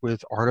covered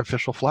with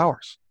artificial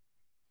flowers.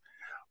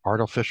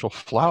 Artificial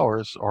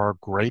flowers are a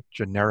great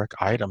generic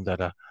item that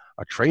a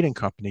trading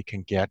company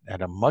can get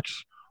at a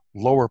much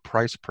lower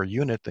price per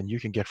unit than you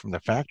can get from the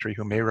factory,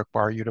 who may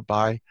require you to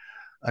buy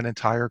an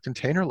entire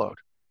container load.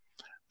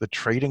 The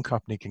trading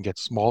company can get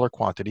smaller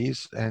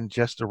quantities and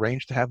just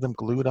arrange to have them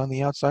glued on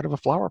the outside of a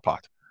flower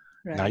pot.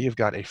 Right. Now you've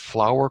got a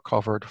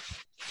flower-covered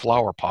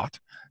flower pot.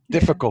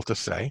 Difficult to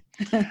say.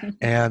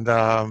 And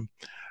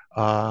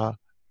by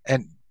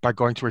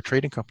going to a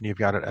trading company, you've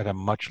got it at a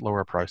much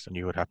lower price than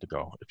you would have to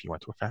go if you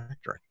went to a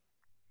factory.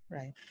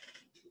 Right.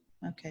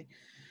 Okay.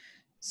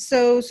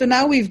 So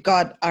now we've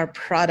got our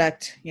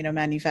product,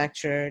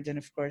 manufactured, and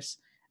of course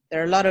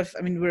there are a lot of,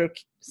 we're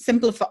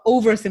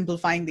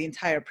oversimplifying the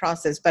entire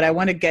process, but I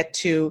want to get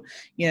to,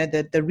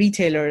 the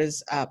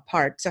retailers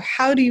part. So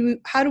how do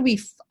we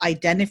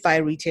identify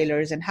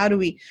retailers, and how do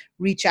we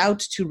reach out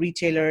to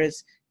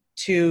retailers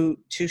to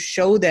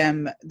show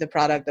them the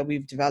product that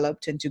we've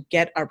developed and to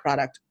get our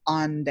product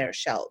on their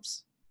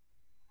shelves?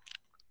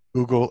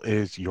 Google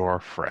is your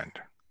friend.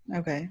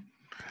 Okay.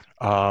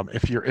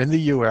 If you're in the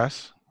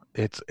US,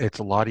 it's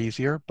a lot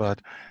easier, but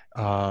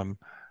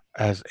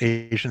as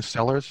Asian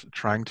sellers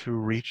trying to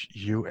reach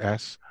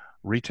US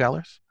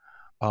retailers,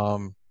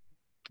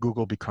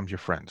 Google becomes your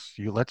friends.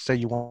 Let's say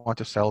you want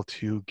to sell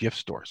to gift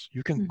stores.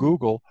 You can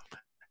Google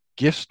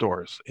gift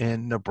stores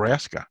in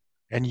Nebraska,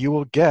 and you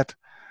will get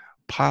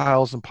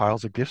piles and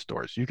piles of gift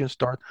stores. You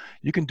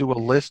can do a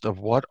list of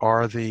what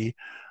are the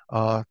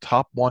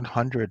top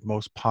 100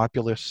 most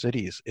popular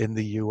cities in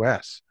the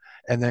US,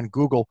 and then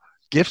Google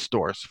gift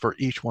stores for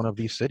each one of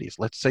these cities.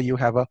 Let's say you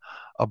have a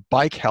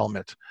bike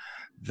helmet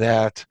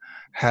that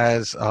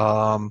has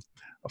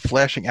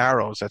flashing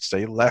arrows that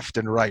say left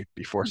and right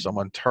before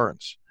someone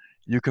turns.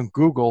 You can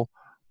Google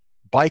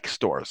bike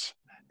stores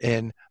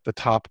in the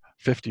top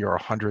 50 or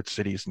 100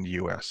 cities in the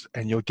US,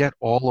 and you'll get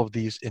all of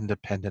these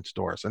independent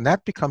stores. And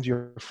that becomes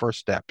your first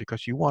step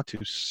because you want to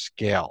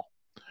scale.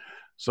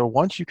 So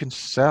once you can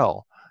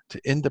sell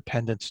to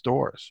independent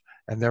stores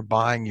and they're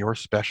buying your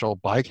special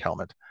bike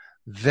helmet,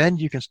 then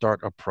you can start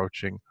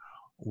approaching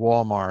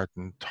Walmart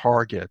and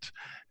Target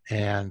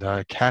and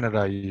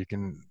Canada. You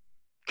can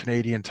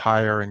Canadian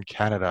Tire in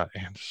Canada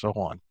and so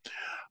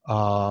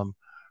on.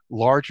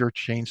 Larger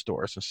chain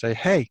stores, and say,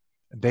 hey,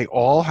 they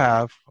all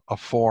have a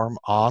form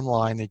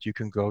online that you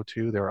can go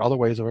to. There are other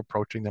ways of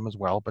approaching them as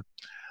well, but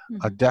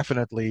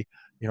definitely,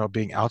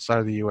 being outside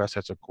of the US,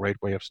 that's a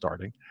great way of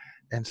starting,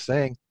 and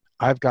saying,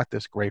 I've got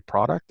this great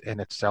product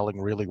and it's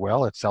selling really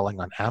well. It's selling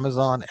on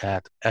Amazon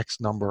at X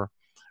number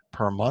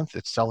per month.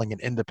 It's selling in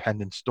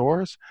independent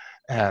stores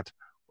at,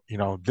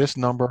 this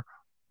number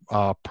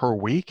per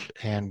week.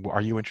 And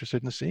are you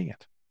interested in seeing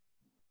it?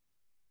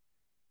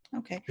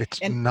 Okay.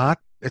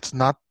 It's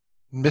not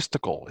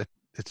mystical.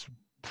 It's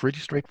pretty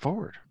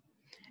straightforward.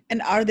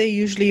 And are they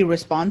usually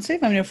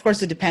responsive? Of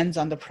course, it depends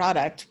on the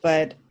product,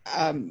 but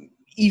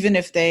even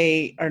if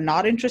they are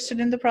not interested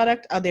in the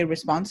product, are they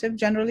responsive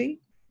generally?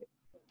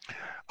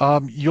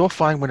 You'll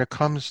find when it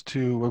comes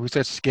to what we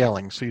said,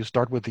 scaling, so you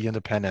start with the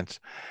independents,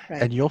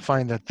 right, and you'll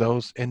find that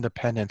those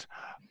independents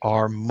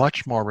are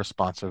much more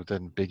responsive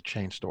than big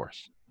chain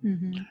stores.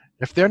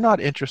 If they're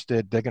not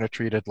interested, they're going to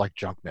treat it like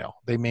junk mail.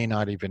 They may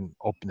not even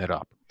open it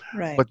up.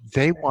 Right. But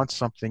they want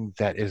something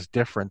that is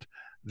different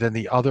than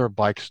the other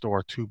bike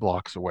store 2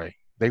 blocks away.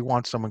 They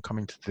want someone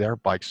coming to their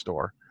bike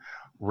store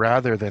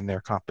rather than their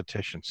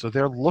competition. So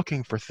they're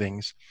looking for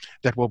things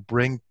that will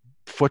bring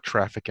foot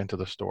traffic into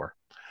the store.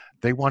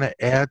 They want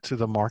to add to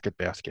the market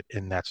basket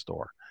in that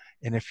store.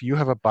 And if you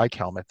have a bike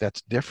helmet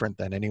that's different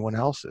than anyone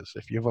else's,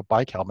 if you have a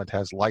bike helmet that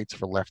has lights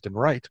for left and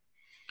right,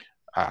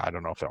 I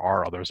don't know if there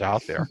are others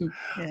out there,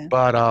 yeah,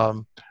 but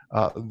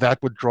that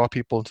would draw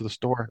people into the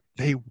store.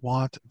 They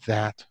want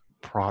that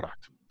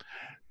product.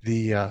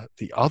 The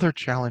other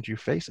challenge you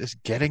face is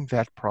getting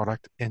that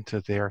product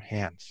into their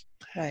hands.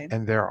 Right.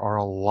 And there are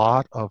a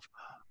lot of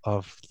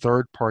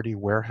third-party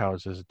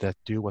warehouses that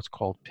do what's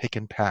called pick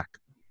and pack.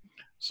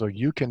 So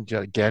you can,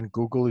 again,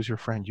 Google is your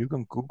friend. You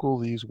can Google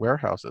these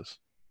warehouses,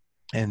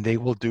 and they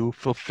will do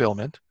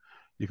fulfillment.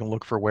 You can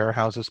look for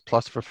warehouses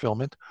plus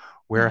fulfillment,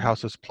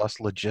 warehouses plus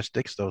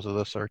logistics. Those are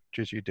the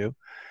searches you do.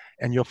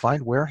 And you'll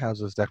find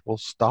warehouses that will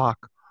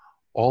stock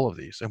all of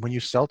these. And when you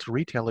sell to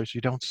retailers,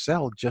 you don't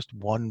sell just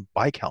one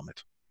bike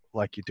helmet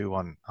like you do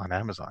on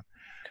Amazon.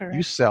 Correct.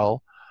 You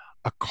sell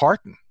a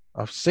carton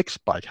of 6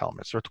 bike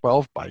helmets or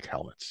 12 bike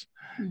helmets.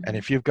 And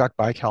if you've got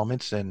bike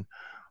helmets in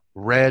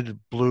red,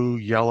 blue,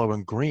 yellow,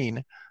 and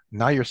green,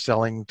 now you're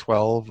selling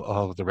 12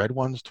 of the red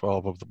ones,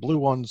 12 of the blue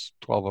ones,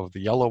 12 of the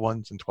yellow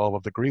ones, and 12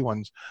 of the green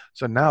ones.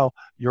 So now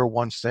your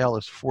one sale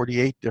is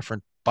 48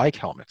 different bike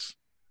helmets.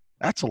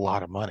 That's a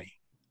lot of money.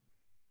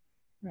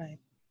 Right,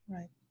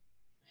 right.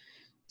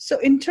 So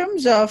in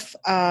terms of,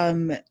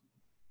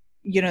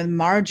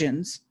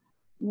 margins,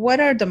 what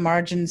are the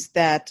margins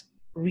that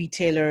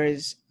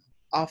retailers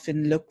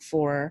often look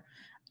for?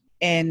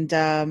 And,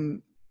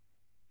 of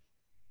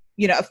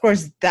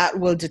course, that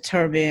will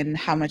determine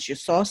how much you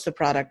source the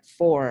product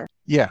for.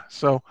 Yeah,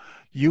 so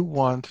you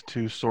want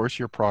to source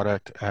your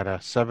product at a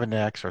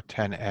 7x or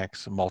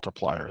 10x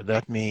multiplier.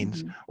 That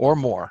means, or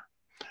more.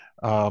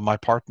 My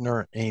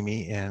partner,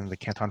 Amy, in the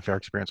Canton Fair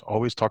Experience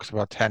always talks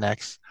about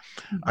 10x.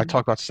 I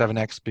talk about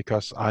 7x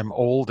because I'm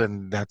old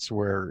and that's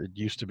where it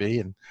used to be.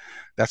 And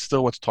that's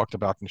still what's talked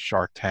about in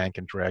Shark Tank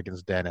and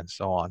Dragon's Den and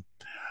so on.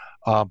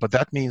 But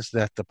that means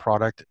that the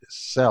product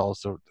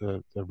sells, so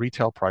the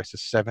retail price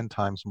is 7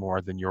 times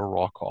more than your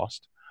raw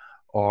cost.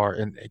 Or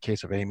in the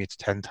case of Amy, it's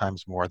 10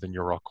 times more than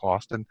your raw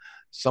cost. And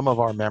some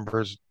of our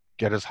members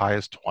get as high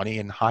as 20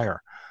 and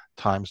higher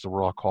times the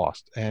raw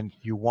cost. And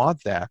you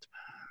want that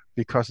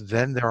because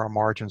then there are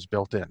margins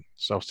built in.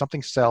 So if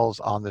something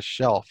sells on the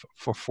shelf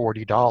for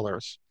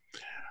 $40,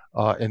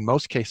 in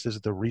most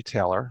cases, the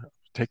retailer,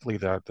 particularly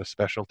the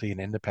specialty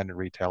and independent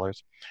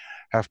retailers,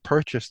 have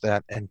purchased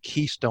that and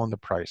keystone the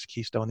price.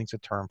 Keystoning is a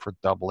term for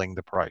doubling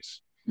the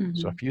price.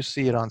 So if you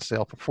see it on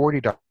sale for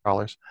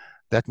 $40,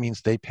 that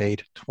means they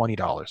paid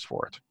 $20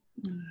 for it.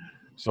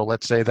 So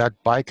let's say that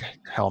bike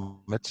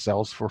helmet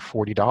sells for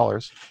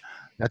 $40.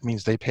 That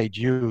means they paid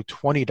you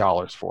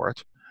 $20 for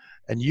it.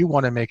 And you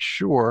want to make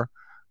sure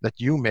that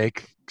you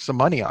make some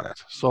money on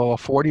it. So a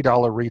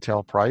 $40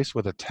 retail price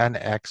with a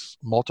 10x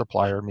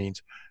multiplier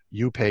means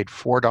you paid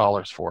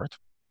 $4 for it,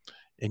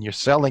 and you're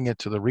selling it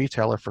to the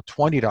retailer for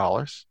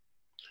 $20.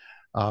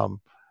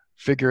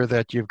 Figure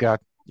that you've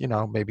got,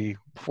 maybe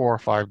 $4 or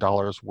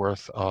 $5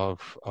 worth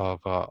of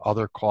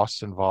other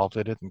costs involved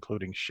in it,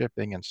 including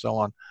shipping and so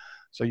on.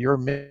 So you're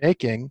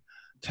making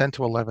 $10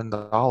 to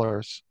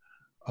 $11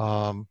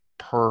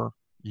 per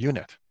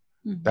unit.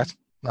 That's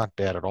not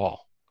bad at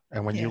all.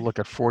 And when you look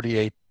at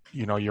 48,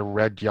 your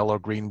red, yellow,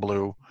 green,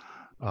 blue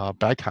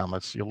bike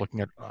helmets, you're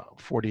looking at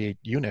 48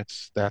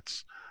 units.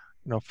 That's,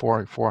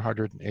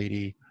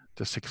 $480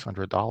 to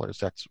 $600.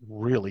 That's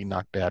really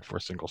not bad for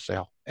a single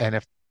sale. And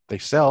if they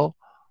sell,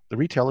 the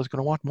retailer is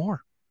going to want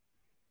more.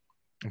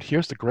 And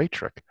here's the great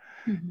trick.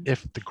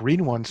 If the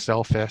green ones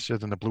sell faster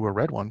than the blue or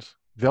red ones,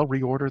 they'll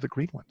reorder the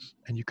green ones.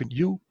 And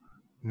you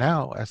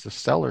now, as the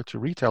seller to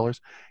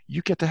retailers,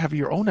 you get to have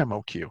your own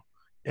MOQ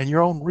and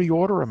your own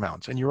reorder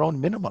amounts and your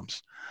own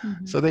minimums.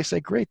 So they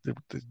say, great,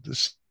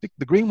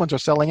 the green ones are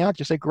selling out.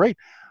 You say, great,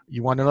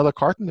 you want another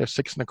carton? There's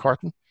 6 in a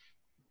carton.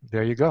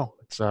 There you go.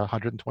 It's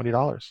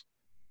 $120.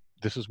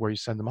 This is where you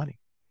send the money.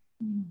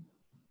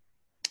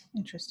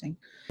 Interesting.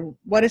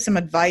 What is some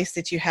advice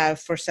that you have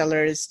for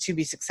sellers to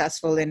be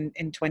successful in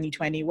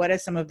 2020? What are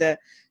some of the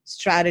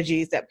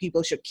strategies that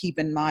people should keep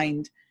in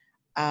mind,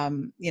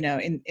 in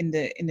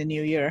the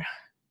new year?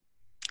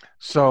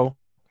 So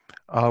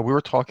we were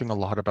talking a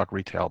lot about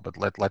retail, but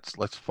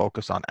let's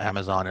focus on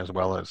Amazon as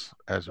well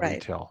as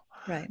retail.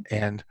 Right.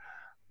 And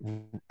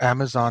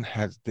Amazon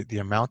has the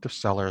amount of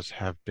sellers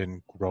have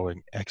been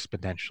growing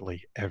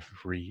exponentially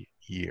every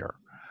year.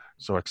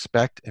 So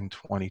expect in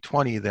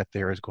 2020 that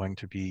there is going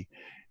to be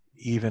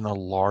even a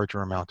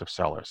larger amount of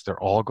sellers. They're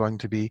all going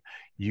to be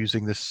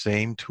using the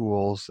same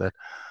tools that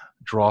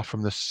draw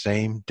from the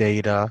same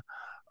data,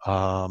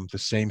 the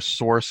same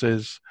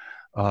sources,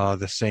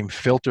 the same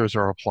filters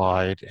are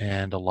applied,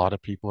 and a lot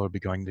of people are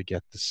going to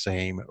get the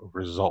same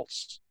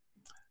results.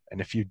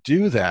 And if you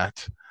do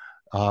that,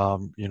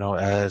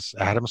 as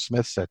Adam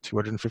Smith said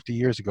 250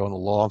 years ago in the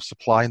law of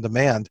supply and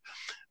demand,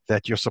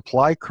 that your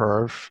supply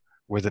curve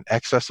with an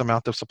excess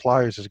amount of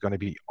suppliers is going to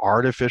be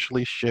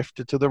artificially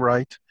shifted to the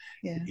right.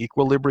 The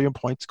equilibrium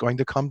point is going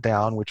to come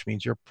down, which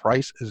means your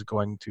price is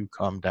going to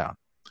come down.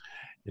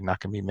 You're not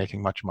going to be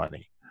making much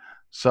money.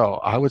 So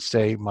I would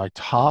say my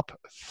top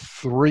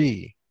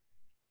 3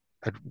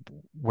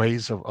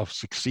 ways of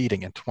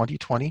succeeding in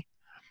 2020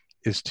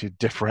 is to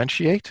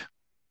differentiate,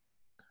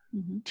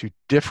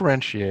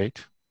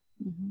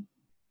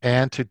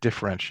 and to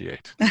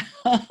differentiate.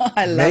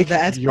 I love Make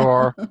that.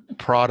 your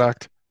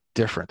product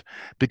different.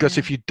 Because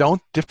Yeah. if you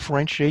don't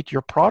differentiate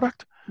your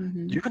product,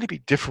 Mm-hmm. you're going to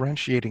be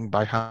differentiating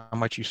by how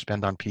much you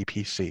spend on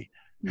PPC.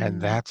 And Mm-hmm.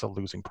 that's a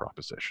losing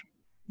proposition.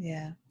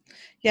 Yeah.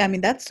 Yeah, I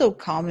mean, that's so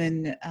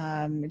common.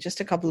 Just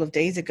a couple of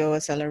days ago,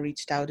 a seller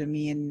reached out to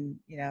me and,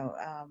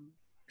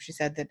 she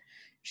said that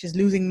she's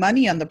losing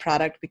money on the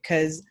product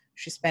because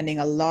she's spending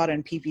a lot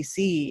on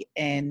PPC,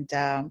 and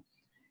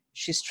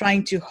she's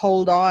trying to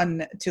hold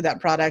on to that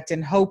product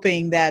and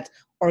hoping that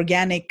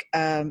organic,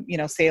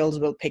 sales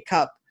will pick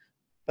up.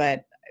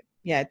 But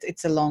yeah,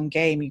 it's a long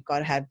game. You've got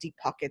to have deep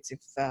pockets if,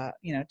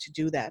 to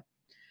do that.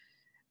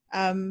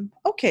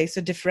 Okay,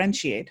 so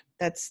differentiate.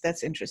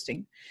 That's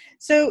interesting.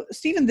 So,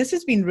 Stephen, this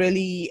has been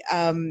really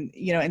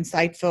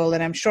insightful,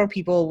 and I'm sure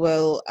people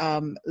will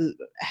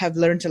have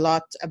learned a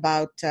lot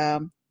about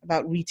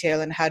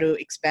retail and how to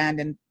expand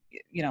and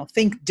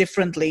think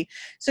differently.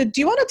 So,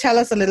 do you want to tell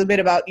us a little bit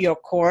about your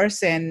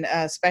course and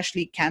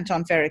especially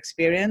Canton Fair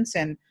experience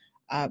and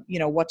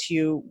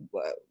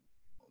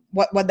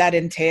what that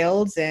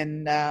entails,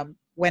 and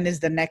when is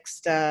the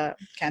next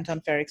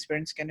Canton Fair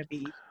experience going to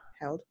be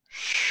held?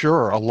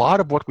 Sure. A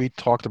lot of what we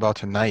talked about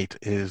tonight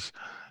is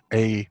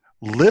a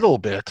little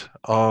bit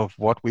of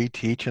what we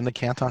teach in the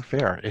Canton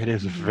Fair. It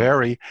is Mm-hmm.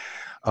 very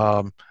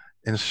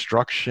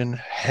instruction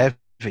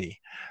heavy.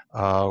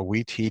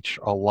 We teach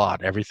a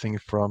lot, everything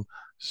from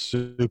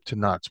soup to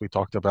nuts. We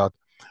talked about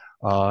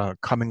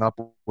coming up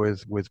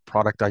with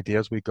product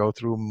ideas. We go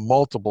through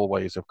multiple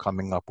ways of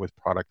coming up with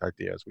product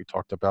ideas. We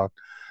talked about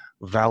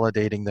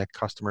validating that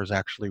customers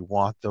actually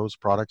want those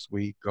products.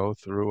 We go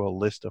through a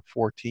list of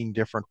 14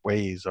 different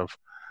ways of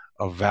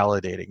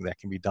validating that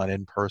can be done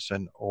in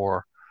person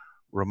or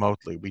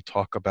remotely. We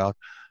talk about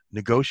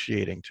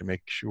negotiating to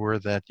make sure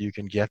that you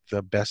can get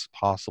the best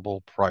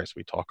possible price.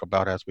 We talk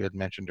about, as we had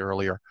mentioned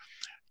earlier,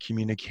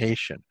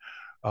 communication.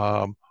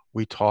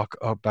 We talk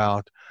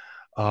about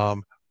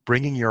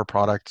bringing your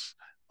products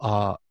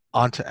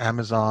onto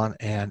Amazon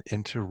and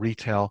into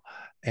retail.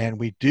 And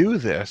we do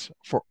this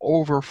for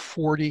over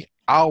 40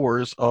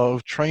 hours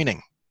of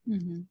training.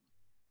 Mm-hmm.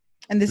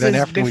 And this Then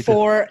is after we do,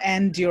 before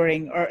and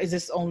during, or is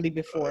this only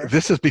before?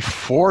 this is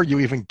before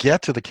you even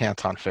get to the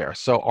Canton Fair.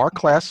 So our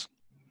class,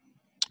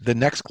 the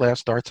next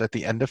class starts at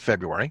the end of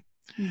February,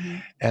 Mm-hmm.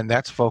 and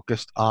that's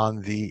focused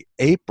on the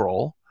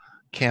April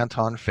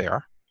Canton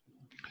Fair.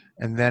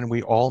 And then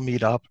we all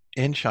meet up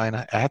in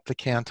China at the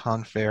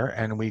Canton Fair,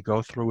 and we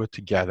go through it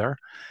together.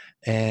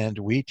 And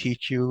we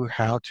teach you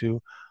how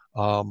to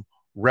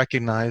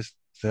recognize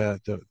the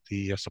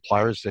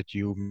suppliers that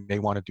you may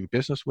want to do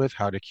business with,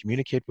 how to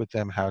communicate with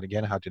them, how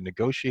to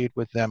negotiate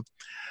with them,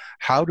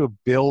 how to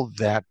build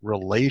that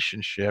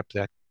relationship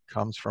that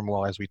comes from,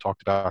 well, as we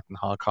talked about in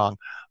Hong Kong,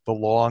 the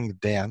long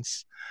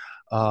dance.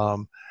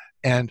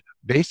 And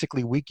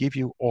basically, we give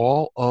you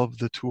all of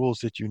the tools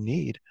that you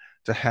need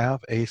to have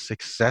a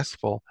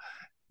successful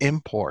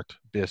import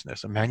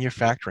business, a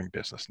manufacturing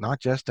business, not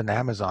just an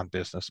Amazon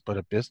business, but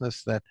a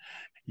business that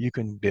you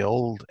can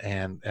build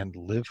and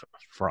live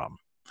from.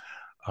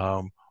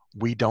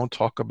 We don't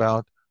talk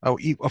about,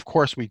 of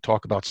course, we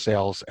talk about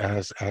sales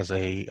as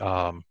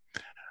a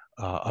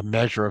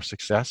measure of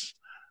success,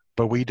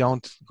 but we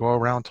don't go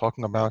around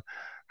talking about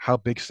how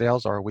big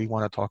sales are. We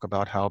want to talk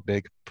about how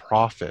big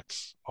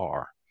profits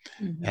are.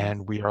 Mm-hmm.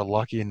 And we are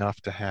lucky enough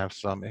to have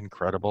some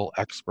incredible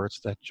experts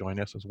that join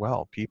us as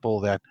well. People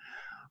that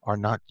are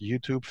not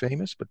YouTube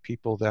famous, but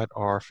people that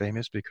are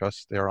famous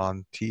because they're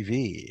on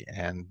TV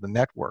and the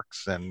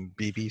networks and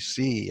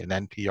BBC and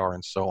NPR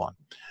and so on.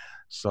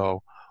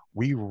 So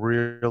we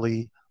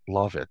really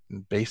love it.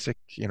 And basic,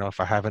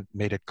 if I haven't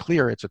made it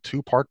clear, it's a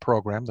two-part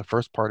program. The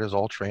first part is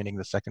all training.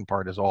 The second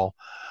part is all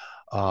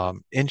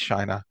in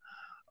China,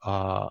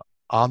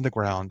 on the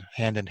ground,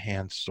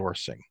 hand-in-hand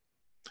sourcing.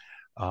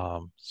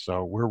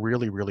 So we're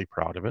really, really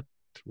proud of it.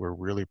 We're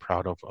really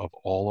proud of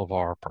all of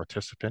our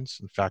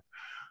participants. In fact,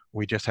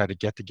 we just had a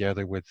get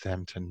together with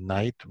them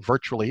tonight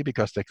virtually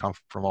because they come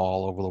from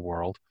all over the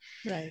world.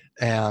 Right.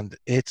 And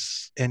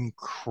it's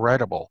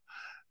incredible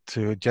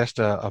to just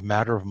a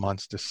matter of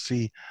months to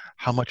see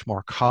how much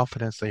more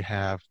confidence they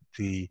have,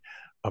 the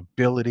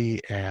ability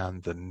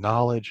and the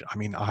knowledge. I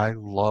mean, I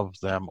love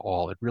them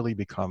all. It really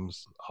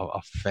becomes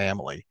a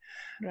family.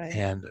 Right.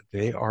 And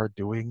they are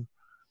doing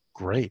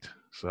great.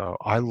 So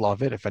I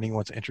love it. If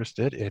anyone's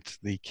interested, it's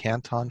the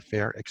Canton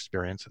Fair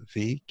Experience,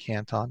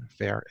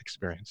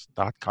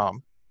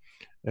 thecantonfairexperience.com.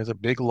 There's a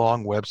big,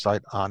 long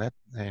website on it.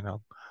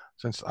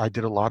 Since I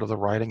did a lot of the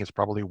writing, it's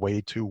probably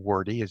way too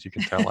wordy. As you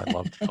can tell, I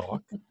love to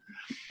talk.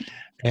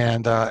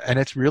 And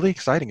it's really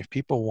exciting. If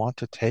people want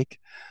to take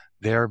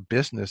their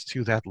business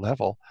to that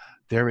level,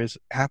 there is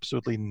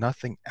absolutely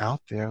nothing out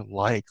there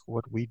like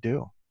what we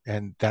do.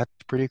 And that's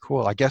pretty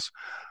cool. I guess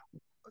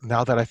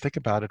now that I think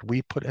about it,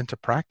 we put into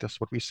practice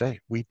what we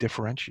say. We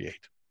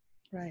differentiate.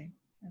 Right.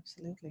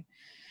 Absolutely.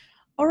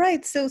 All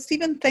right. So,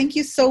 Stephen, thank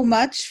you so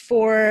much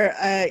for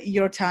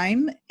your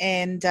time.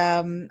 And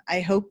I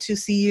hope to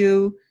see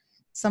you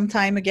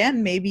sometime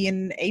again, maybe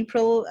in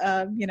April,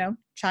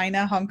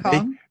 China, Hong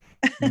Kong.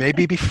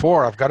 Maybe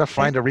before. I've got to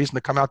find a reason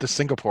to come out to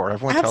Singapore.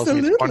 Everyone tells me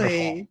it's wonderful.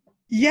 Absolutely.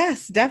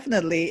 Yes,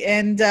 definitely.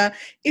 And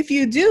if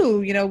you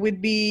do,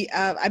 I'd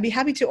be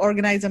happy to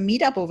organize a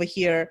meetup over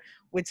here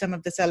with some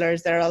of the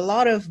sellers. There are a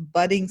lot of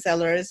budding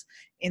sellers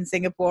in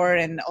Singapore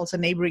and also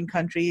neighboring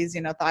countries,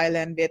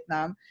 Thailand,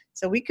 Vietnam.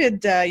 So we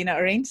could,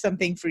 arrange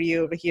something for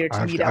you over here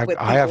to meet up with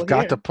people I have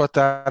got here. to put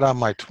that on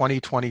my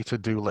 2020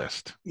 to-do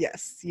list.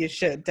 Yes, you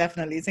should.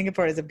 Definitely.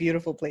 Singapore is a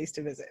beautiful place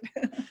to visit.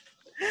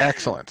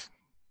 Excellent.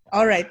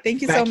 All right.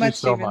 Thank you so much, Thank you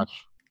so Stephen. much.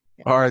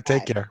 All right.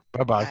 Take Bye. care.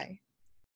 Bye-bye. Bye.